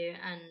to you.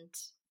 And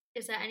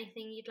is there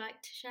anything you'd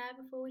like to share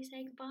before we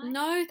say goodbye?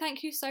 No,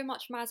 thank you so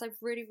much, Maz. I've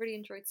really, really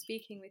enjoyed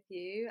speaking with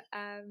you.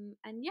 And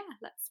yeah,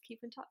 let's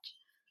keep in touch.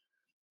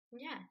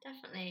 Yeah,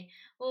 definitely.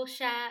 We'll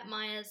share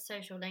Maya's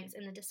social links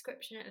in the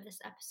description of this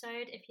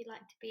episode if you'd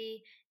like to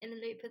be in the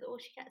loop with all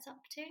she gets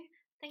up to.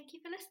 Thank you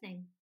for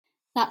listening.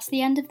 That's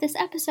the end of this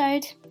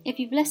episode. If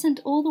you've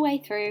listened all the way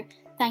through,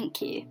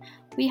 thank you.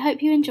 We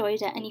hope you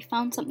enjoyed it and you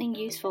found something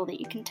useful that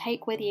you can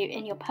take with you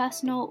in your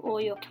personal or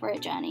your career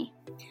journey.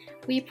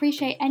 We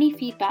appreciate any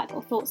feedback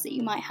or thoughts that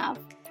you might have.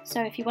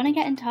 So if you want to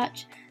get in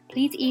touch,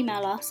 please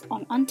email us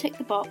on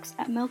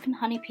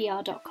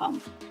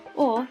untickthebox@milkandhoneypr.com,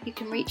 or you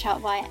can reach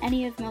out via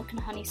any of Milk and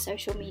Honey's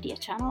social media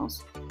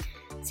channels.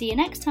 See you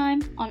next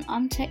time on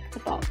Untick the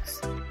Box.